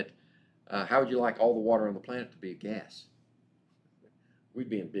planet. How would you like all the water on the planet to be a gas? We'd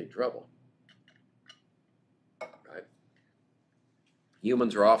be in big trouble. Right?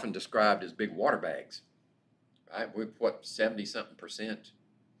 Humans are often described as big water bags. Right? We're what, 70-something%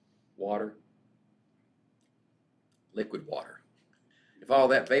 water, liquid water. If all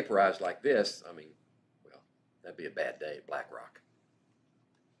that vaporized like this, I mean, well, that'd be a bad day at Black Rock.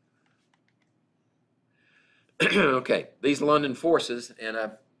 Okay, these London forces, and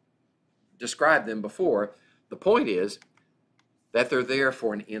I've described them before. The point is that they're there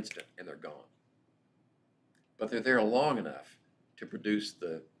for an instant and they're gone. But they're there long enough to produce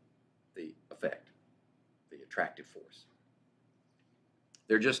the effect, the attractive force.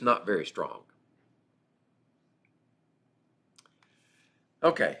 They're just not very strong.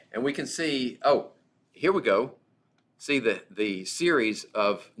 Okay, and we can see, oh, here we go. See the series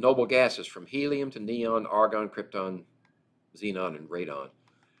of noble gases from helium to neon, argon, krypton, xenon, and radon.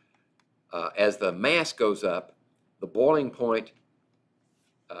 As the mass goes up, the boiling point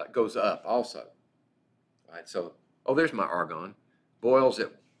goes up also. Right, so, oh, there's my argon. Boils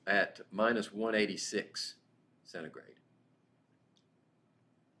at minus 186 centigrade.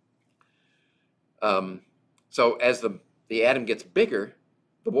 So as the atom gets bigger,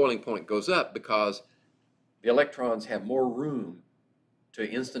 the boiling point goes up because the electrons have more room to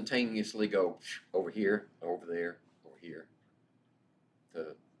instantaneously go over here, over there, over here,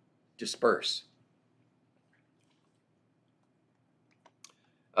 to disperse.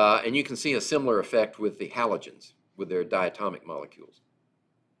 And you can see a similar effect with the halogens, with their diatomic molecules.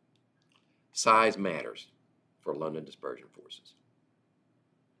 Size matters for London dispersion forces.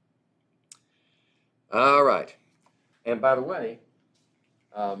 All right. And by the way,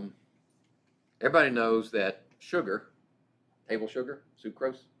 everybody knows that sugar, table sugar,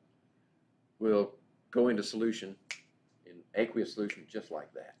 sucrose, will go into solution, in aqueous solution, just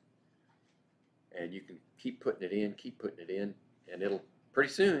like that. And you can keep putting it in, and it'll,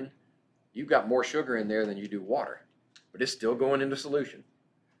 pretty soon, you've got more sugar in there than you do water, but it's still going into solution.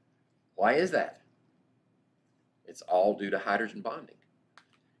 Why is that? It's all due to hydrogen bonding.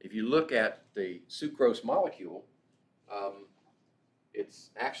 If you look at the sucrose molecule, it's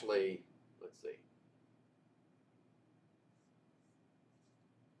actually, let's see,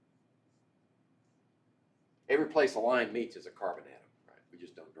 every place a line meets is a carbon atom. Right? We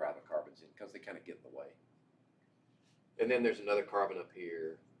just don't drive the carbons in because they kind of get in the way. And then there's another carbon up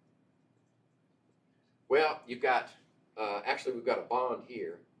here. Well, you've got, actually we've got a bond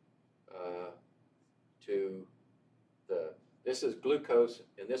here to this is glucose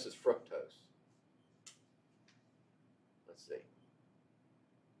and this is fructose. Let's see.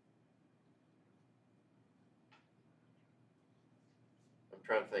 I'm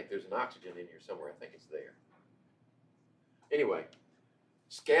trying to think, there's an oxygen in here somewhere, I think it's there. Anyway,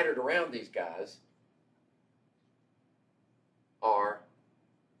 scattered around these guys are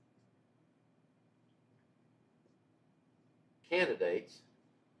candidates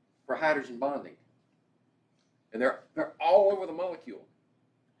for hydrogen bonding. And they're all over the molecule,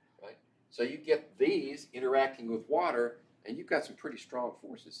 right? So you get these interacting with water, and you've got some pretty strong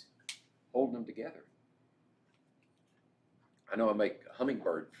forces holding them together. I know I make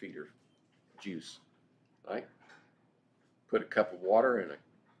hummingbird feeder juice, right? Put a cup of water and a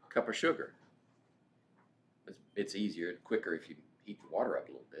cup of sugar. It's easier and quicker if you heat the water up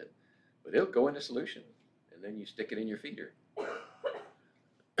a little bit, but it'll go into solution, and then you stick it in your feeder.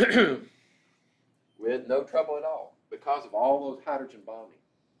 With no trouble at all, because of all those hydrogen bonding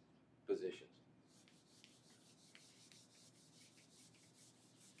positions.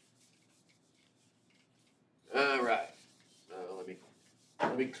 All right,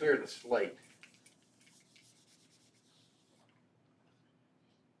 let me clear the slate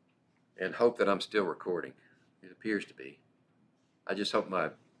and hope that I'm still recording. It appears to be. I just hope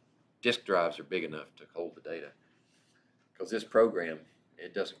my disk drives are big enough to hold the data, because this program,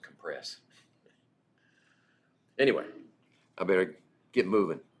 it doesn't compress. Anyway, I better get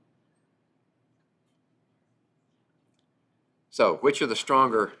moving. So, which are the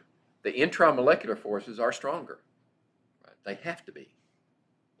stronger? The intramolecular forces are stronger. Right? They have to be.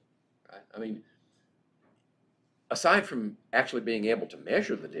 Right? I mean, aside from actually being able to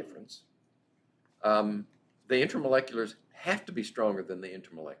measure the difference, the intramoleculars have to be stronger than the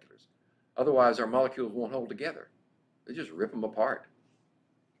intermoleculars. Otherwise, our molecules won't hold together. They just rip them apart.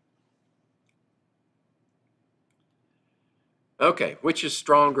 Okay, which is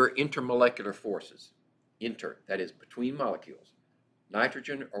stronger intermolecular forces? Inter, that is between molecules.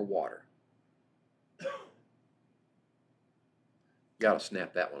 Nitrogen or water? You ought to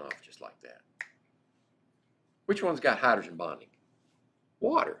snap that one off just like that. Which one's got hydrogen bonding?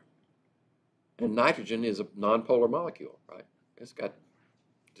 Water. And nitrogen is a nonpolar molecule, right? It's got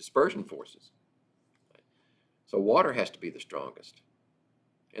dispersion forces. Right? So water has to be the strongest.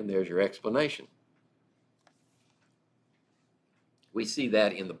 And there's your explanation. We see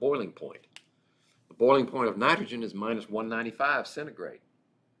that in the boiling point. The boiling point of nitrogen is minus 195 centigrade.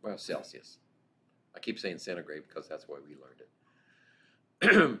 Well, Celsius. I keep saying centigrade because that's the way we learned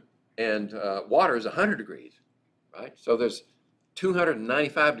it. And water is 100 degrees, right? So there's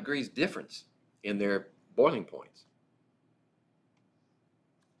 295 degrees difference in their boiling points.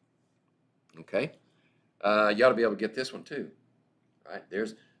 Okay? You ought to be able to get this one too, right?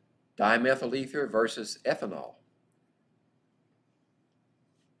 There's dimethyl ether versus ethanol.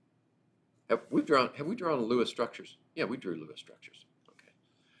 Have we drawn Lewis structures? Yeah, we drew Lewis structures. Okay.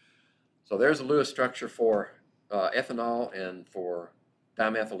 So there's a Lewis structure for ethanol and for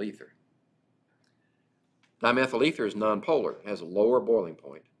dimethyl ether. Dimethyl ether is nonpolar, it has a lower boiling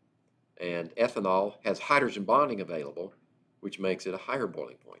point, and ethanol has hydrogen bonding available, which makes it a higher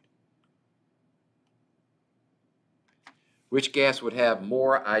boiling point. Which gas would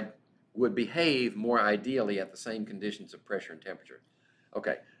behave more ideally at the same conditions of pressure and temperature?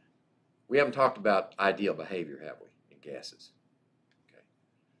 Okay. We haven't talked about ideal behavior, have we, in gases? Okay.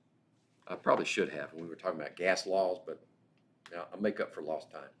 I probably should have when we were talking about gas laws, but now I'll make up for lost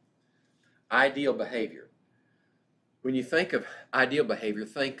time. Ideal behavior. When you think of ideal behavior,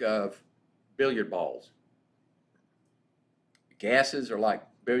 think of billiard balls. Gases are like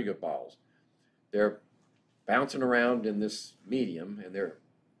billiard balls. They're bouncing around in this medium, and they're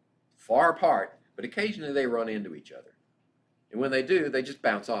far apart, but occasionally they run into each other. And when they do, they just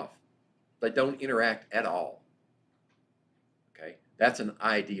bounce off. They don't interact at all. Okay, that's an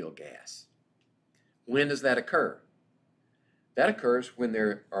ideal gas. When does that occur? That occurs when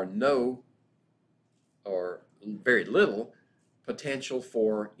there are no or very little potential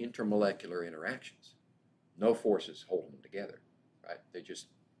for intermolecular interactions. No forces holding them together, right? They just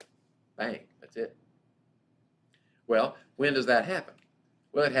bang, that's it. Well, when does that happen?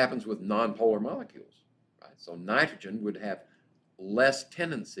 Well, it happens with nonpolar molecules, right? So nitrogen would have less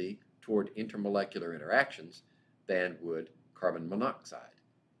tendency toward intermolecular interactions than would carbon monoxide,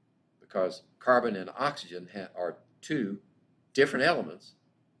 because carbon and oxygen are two different elements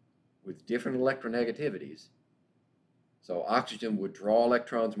with different electronegativities. So oxygen would draw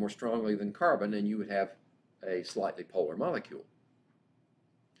electrons more strongly than carbon, and you would have a slightly polar molecule.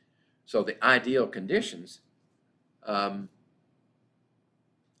 So the ideal conditions,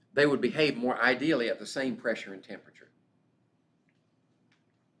 they would behave more ideally at the same pressure and temperature.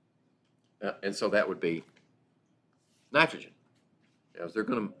 And so that would be nitrogen. Now, is there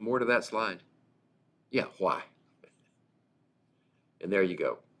going to more to that slide? Yeah, why? And there you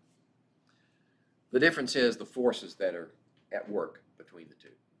go. The difference is the forces that are at work between the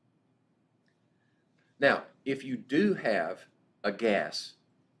two. Now, if you do have a gas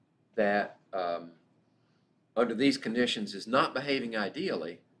that under these conditions is not behaving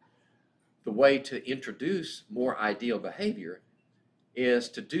ideally, the way to introduce more ideal behavior is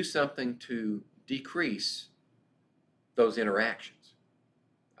to do something to decrease those interactions.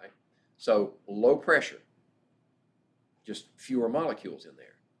 Right? So low pressure, just fewer molecules in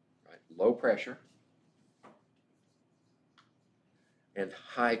there. Right? Low pressure and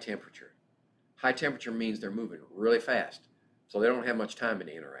high temperature. High temperature means they're moving really fast, so they don't have much time to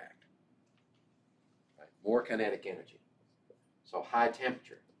interact. Right? More kinetic energy. So high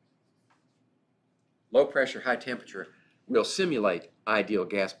temperature. Low pressure, high temperature will simulate ideal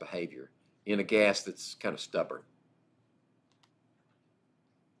gas behavior in a gas that's kind of stubborn.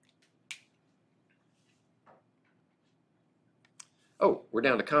 Oh, we're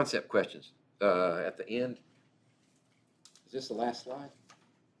down to concept questions at the end. Is this the last slide?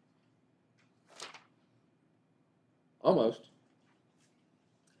 Almost.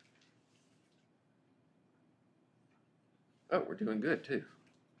 Oh, we're doing good too.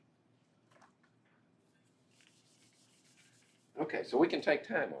 Okay, so we can take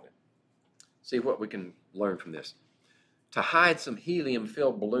time on it. See what we can learn from this. To hide some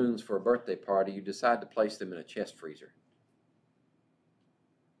helium-filled balloons for a birthday party, you decide to place them in a chest freezer.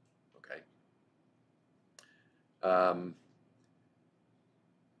 Okay.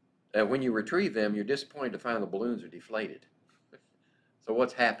 And when you retrieve them, you're disappointed to find the balloons are deflated. So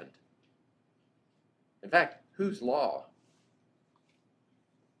what's happened? In fact, whose law?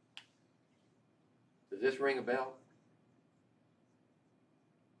 Does this ring a bell?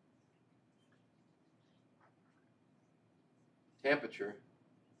 Temperature,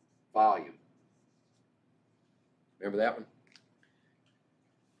 volume. Remember that one?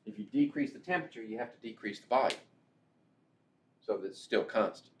 If you decrease the temperature, you have to decrease the volume so that it's still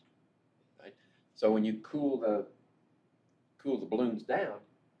constant. Right? So when you cool the balloons down,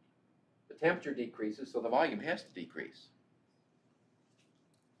 the temperature decreases, so the volume has to decrease.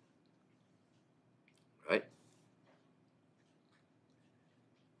 Right?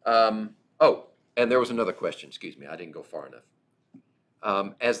 Oh, and there was another question. Excuse me, I didn't go far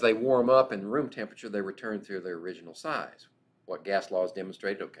enough. As they warm up in room temperature, they return to their original size. What gas law is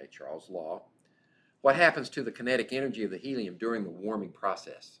demonstrated? Okay, Charles' law. What happens to the kinetic energy of the helium during the warming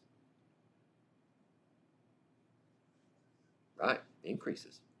process? Right,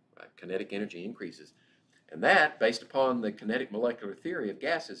 increases. Right, kinetic energy increases. And that, based upon the kinetic molecular theory of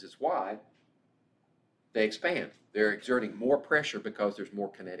gases, is why they expand. They're exerting more pressure because there's more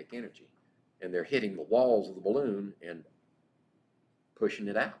kinetic energy. And they're hitting the walls of the balloon and pushing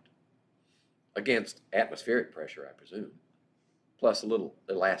it out against atmospheric pressure, I presume, plus a little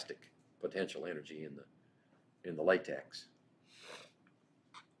elastic potential energy in the latex.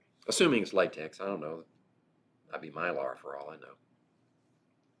 Assuming it's latex, I don't know. That'd be mylar for all I know.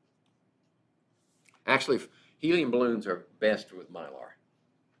 Actually, helium balloons are best with mylar.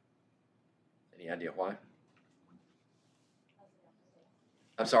 Any idea why?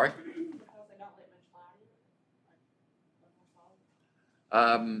 I'm sorry?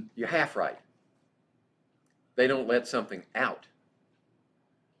 You're half right. They don't let something out.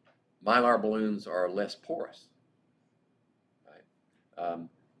 Mylar balloons are less porous. Right?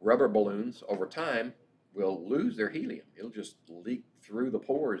 Rubber balloons, over time, will lose their helium. It'll just leak through the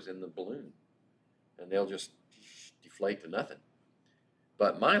pores in the balloon, and they'll just deflate to nothing.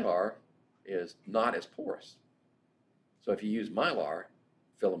 But mylar is not as porous. So if you use mylar,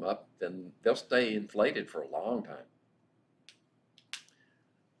 fill them up, then they'll stay inflated for a long time.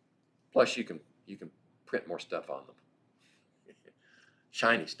 Plus, you can print more stuff on them.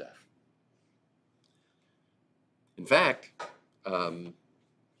 Shiny stuff. In fact,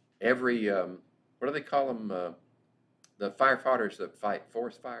 every what do they call them? The firefighters that fight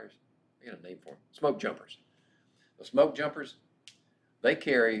forest fires. I got a name for them. Smoke jumpers. The smoke jumpers, they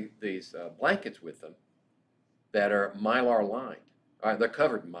carry these blankets with them that are mylar lined. They're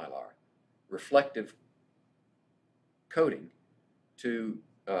covered in mylar, reflective coating to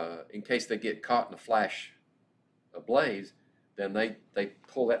in case they get caught in a flash ablaze, then they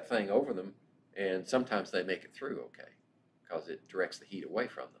pull that thing over them, and sometimes they make it through okay because it directs the heat away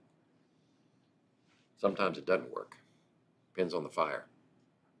from them. Sometimes it doesn't work. Depends on the fire.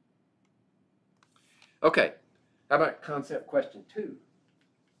 Okay, how about concept question 2?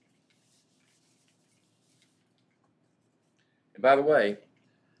 And by the way,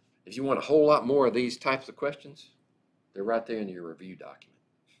 if you want a whole lot more of these types of questions, they're right there in your review document.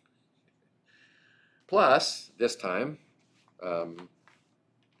 Plus, this time,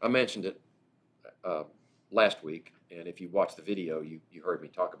 I mentioned it last week, and if you watched the video, you heard me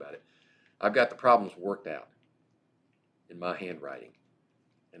talk about it. I've got the problems worked out in my handwriting,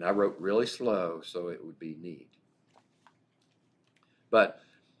 and I wrote really slow so it would be neat. But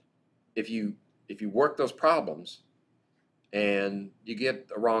if you work those problems and you get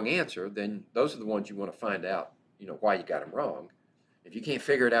a wrong answer, then those are the ones you want to find out, why you got them wrong. If you can't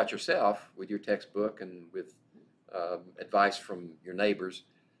figure it out yourself with your textbook and with advice from your neighbors,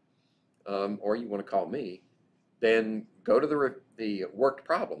 or you want to call me, then go to the worked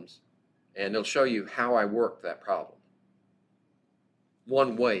problems, and it'll show you how I worked that problem.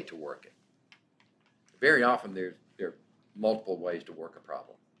 One way to work it. Very often there are multiple ways to work a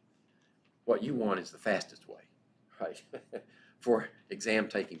problem. What you want is the fastest way, right? For exam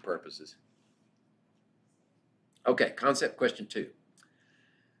taking purposes. Okay, concept question 2.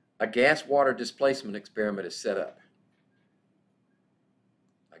 A gas-water displacement experiment is set up.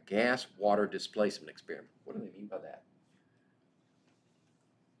 A gas-water displacement experiment. What do they mean by that?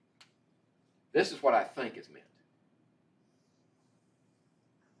 This is what I think is meant.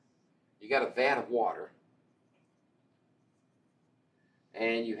 You got a vat of water,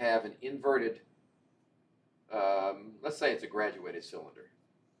 and you have an inverted, let's say it's a graduated cylinder.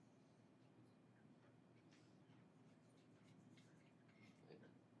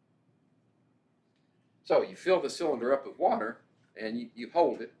 So you fill the cylinder up with water, and you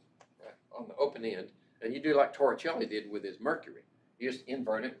hold it right on the open end, and you do like Torricelli did with his mercury. You just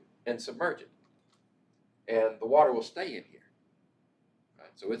invert it and submerge it, and the water will stay in here. Right?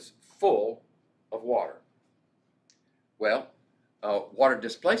 So it's full of water. Well, water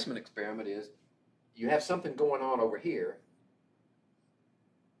displacement experiment is you have something going on over here,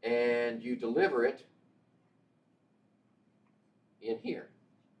 and you deliver it in here.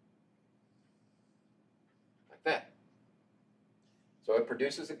 That. So it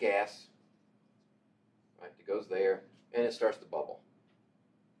produces a gas, right? It goes there, and it starts to bubble,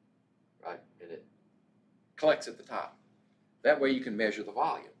 right? And it collects at the top. That way you can measure the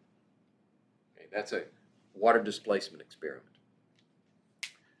volume. Okay, that's a water displacement experiment.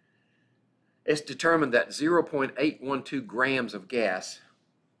 It's determined that 0.812 grams of gas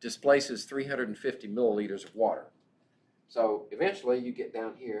displaces 350 milliliters of water. So eventually you get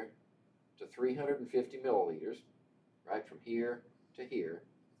down here to 350 milliliters, right, from here to here.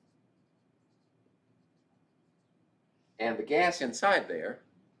 And the gas inside there,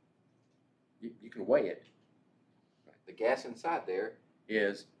 you can weigh it. The gas inside there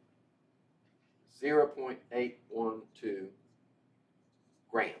is 0.812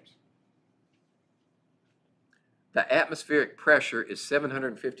 grams. The atmospheric pressure is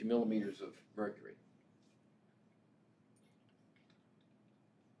 750 millimeters of mercury.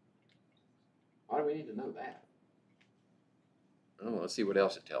 Why do we need to know that? Oh, let's see what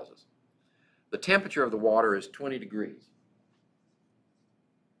else it tells us. The temperature of the water is 20 degrees.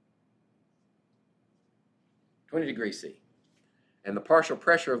 20 degrees C. And the partial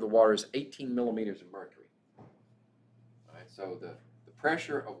pressure of the water is 18 millimeters of mercury. All right, so the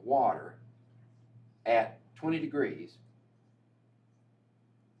pressure of water at 20 degrees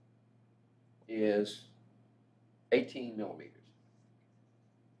is 18 millimeters.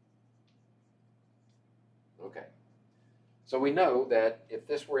 Okay. So we know that if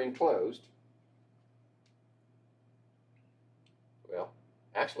this were enclosed, well,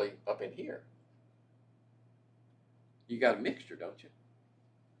 actually up in here, you got a mixture, don't you?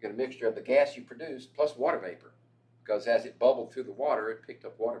 You got a mixture of the gas you produced plus water vapor, because as it bubbled through the water, it picked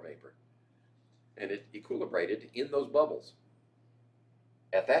up water vapor, and it equilibrated in those bubbles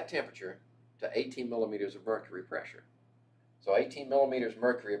at that temperature to 18 millimeters of mercury pressure. So 18 millimeters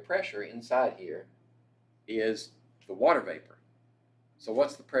mercury of pressure inside here is the water vapor. So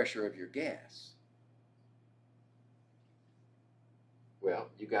what's the pressure of your gas? Well,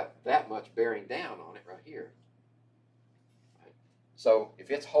 you got that much bearing down on it right here. Right? So if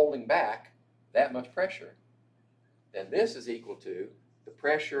it's holding back that much pressure, then this is equal to the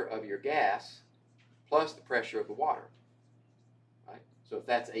pressure of your gas plus the pressure of the water. Right? So if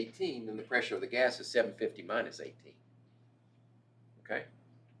that's 18, then the pressure of the gas is 750 minus 18. Okay?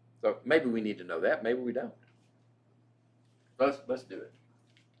 So maybe we need to know that, maybe we don't. Let's do it.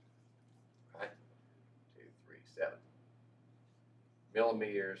 Right? 2, 3, 7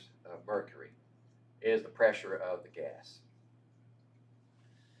 millimeters of mercury is the pressure of the gas.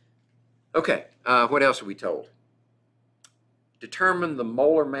 Okay, what else are we told? Determine the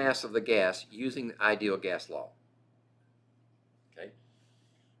molar mass of the gas using the ideal gas law. Okay.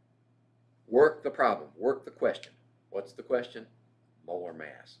 Work the problem, work the question. What's the question? Molar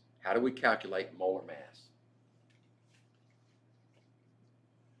mass. How do we calculate molar mass?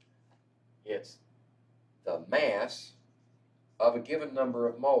 It's the mass of a given number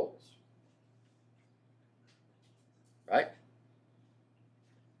of moles. Right?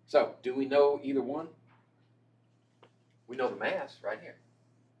 So, do we know either one? We know the mass right here.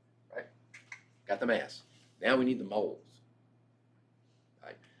 Right? Got the mass. Now we need the moles.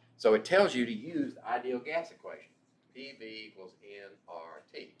 Right? So it tells you to use the ideal gas equation. PV equals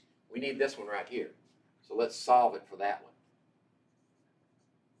nRT. We need this one right here. So let's solve it for that one.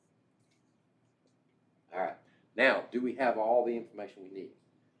 All right. Now, do we have all the information we need?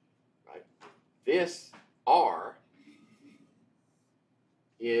 Right. This R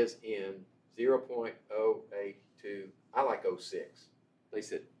is in 0.082. I like 06. They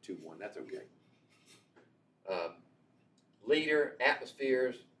said 21. That's okay. Liter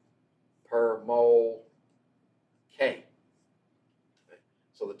atmospheres per mole K. Okay.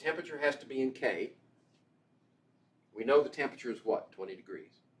 So the temperature has to be in K. We know the temperature is what? 20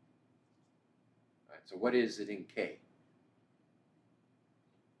 degrees. So what is it in K?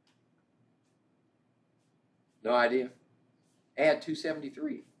 No idea? Add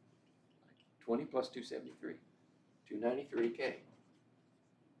 273. 20 plus 273. 293 K.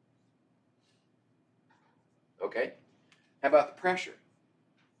 Okay. How about the pressure?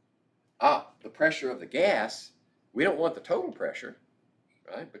 The pressure of the gas. We don't want the total pressure,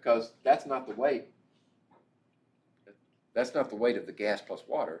 right? Because that's not the weight. That's not the weight of the gas plus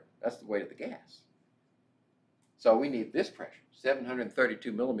water. That's the weight of the gas. So we need this pressure,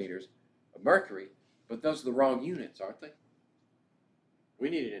 732 millimeters of mercury, but those are the wrong units, aren't they?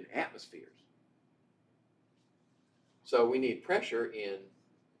 We need it in atmospheres. So we need pressure in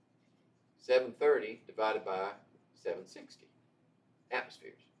 730 divided by 760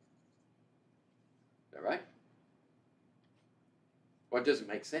 atmospheres. Is that right? Well, it doesn't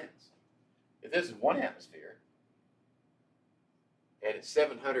make sense. If this is 1 atmosphere, and it's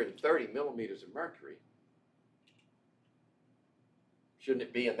 730 millimeters of mercury, shouldn't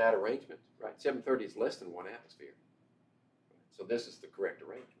it be in that arrangement? Right, 730 is less than 1 atmosphere. So this is the correct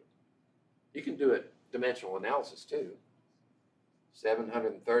arrangement. You can do it dimensional analysis too.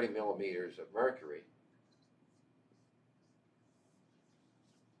 730 millimeters of mercury.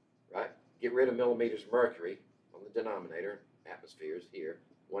 Right? Get rid of millimeters of mercury on the denominator. Atmospheres here.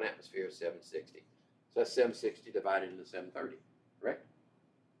 1 atmosphere is 760. So that's 760 divided into 730. Correct?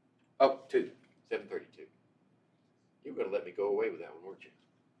 Oh, 732. You were going to let me go away with that one, weren't you?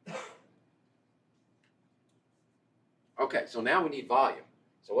 Okay, so now we need volume.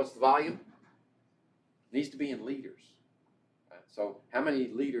 So what's the volume? It needs to be in liters. Right? So how many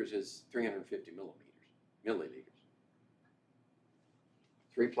liters is 350 milliliters?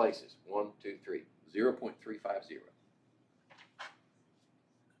 3 places. 1, 2, 3. 0.350.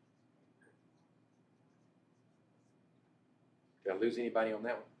 Did I lose anybody on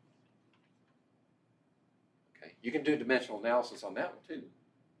that one? Okay, you can do dimensional analysis on that one too.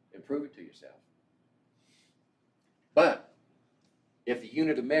 And prove it to yourself. But if the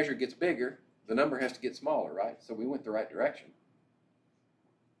unit of measure gets bigger, the number has to get smaller, right? So we went the right direction.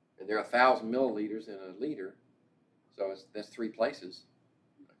 And there are 1,000 milliliters in a liter, so that's 3 places.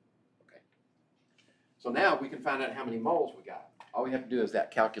 Okay. So now we can find out how many moles we got. All we have to do is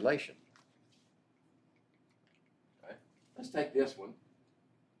that calculation. Okay. Let's take this one,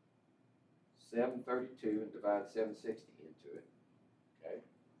 732, and divide 760 into it. Okay.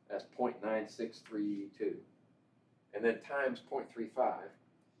 That's 0.9632. And then times 0.35,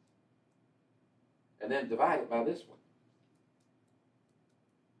 and then divide it by this one.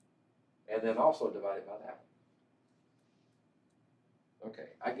 And then also divide it by that one.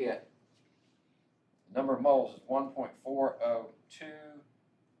 Okay, I get the number of moles is 1.402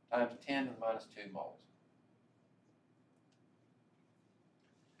 times 10 to the minus 2 moles.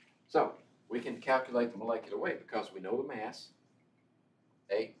 So we can calculate the molecular weight because we know the mass,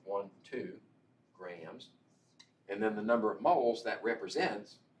 812 grams. And then the number of moles that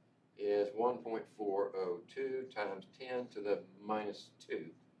represents is 1.402 times 10 to the minus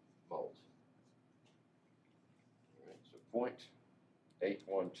 2 moles. All right, so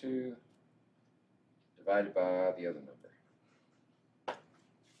 0.812 divided by the other number.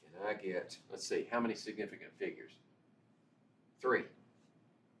 And I get, let's see, how many significant figures? 3.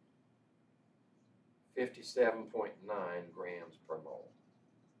 57.9 grams per mole.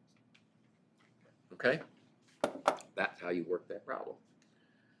 Okay? That's how you work that problem.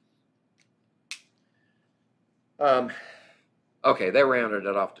 Okay, they rounded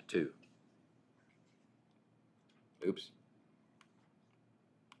it off to 2. Oops.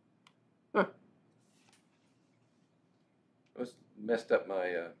 Huh. That's messed up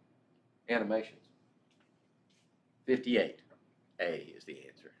my animations. 58. A is the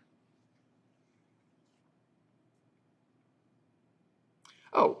answer.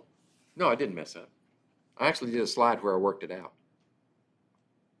 Oh, no, I didn't mess up. I actually did a slide where I worked it out.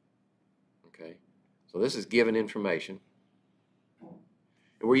 Okay, so this is given information.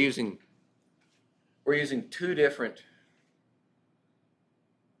 And we're using 2 different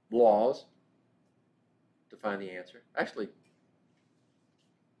laws to find the answer. Actually,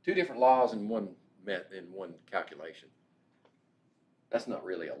 2 different laws in one calculation. That's not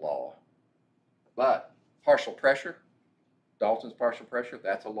really a law. But partial pressure, Dalton's partial pressure,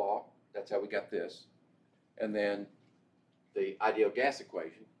 that's a law. That's how we got this. And then the ideal gas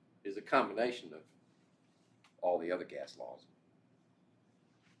equation is a combination of all the other gas laws.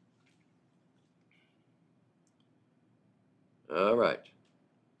 All right.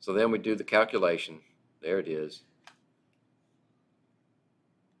 So then we do the calculation. There it is.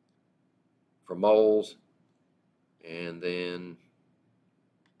 For moles. And then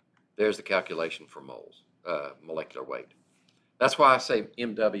there's the calculation for moles, molecular weight. That's why I say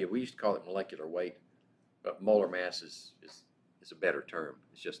MW. We used to call it molecular weight. But molar mass is a better term.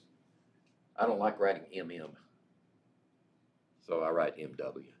 It's just, I don't like writing MM. So I write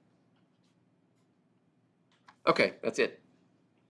MW. Okay, that's it.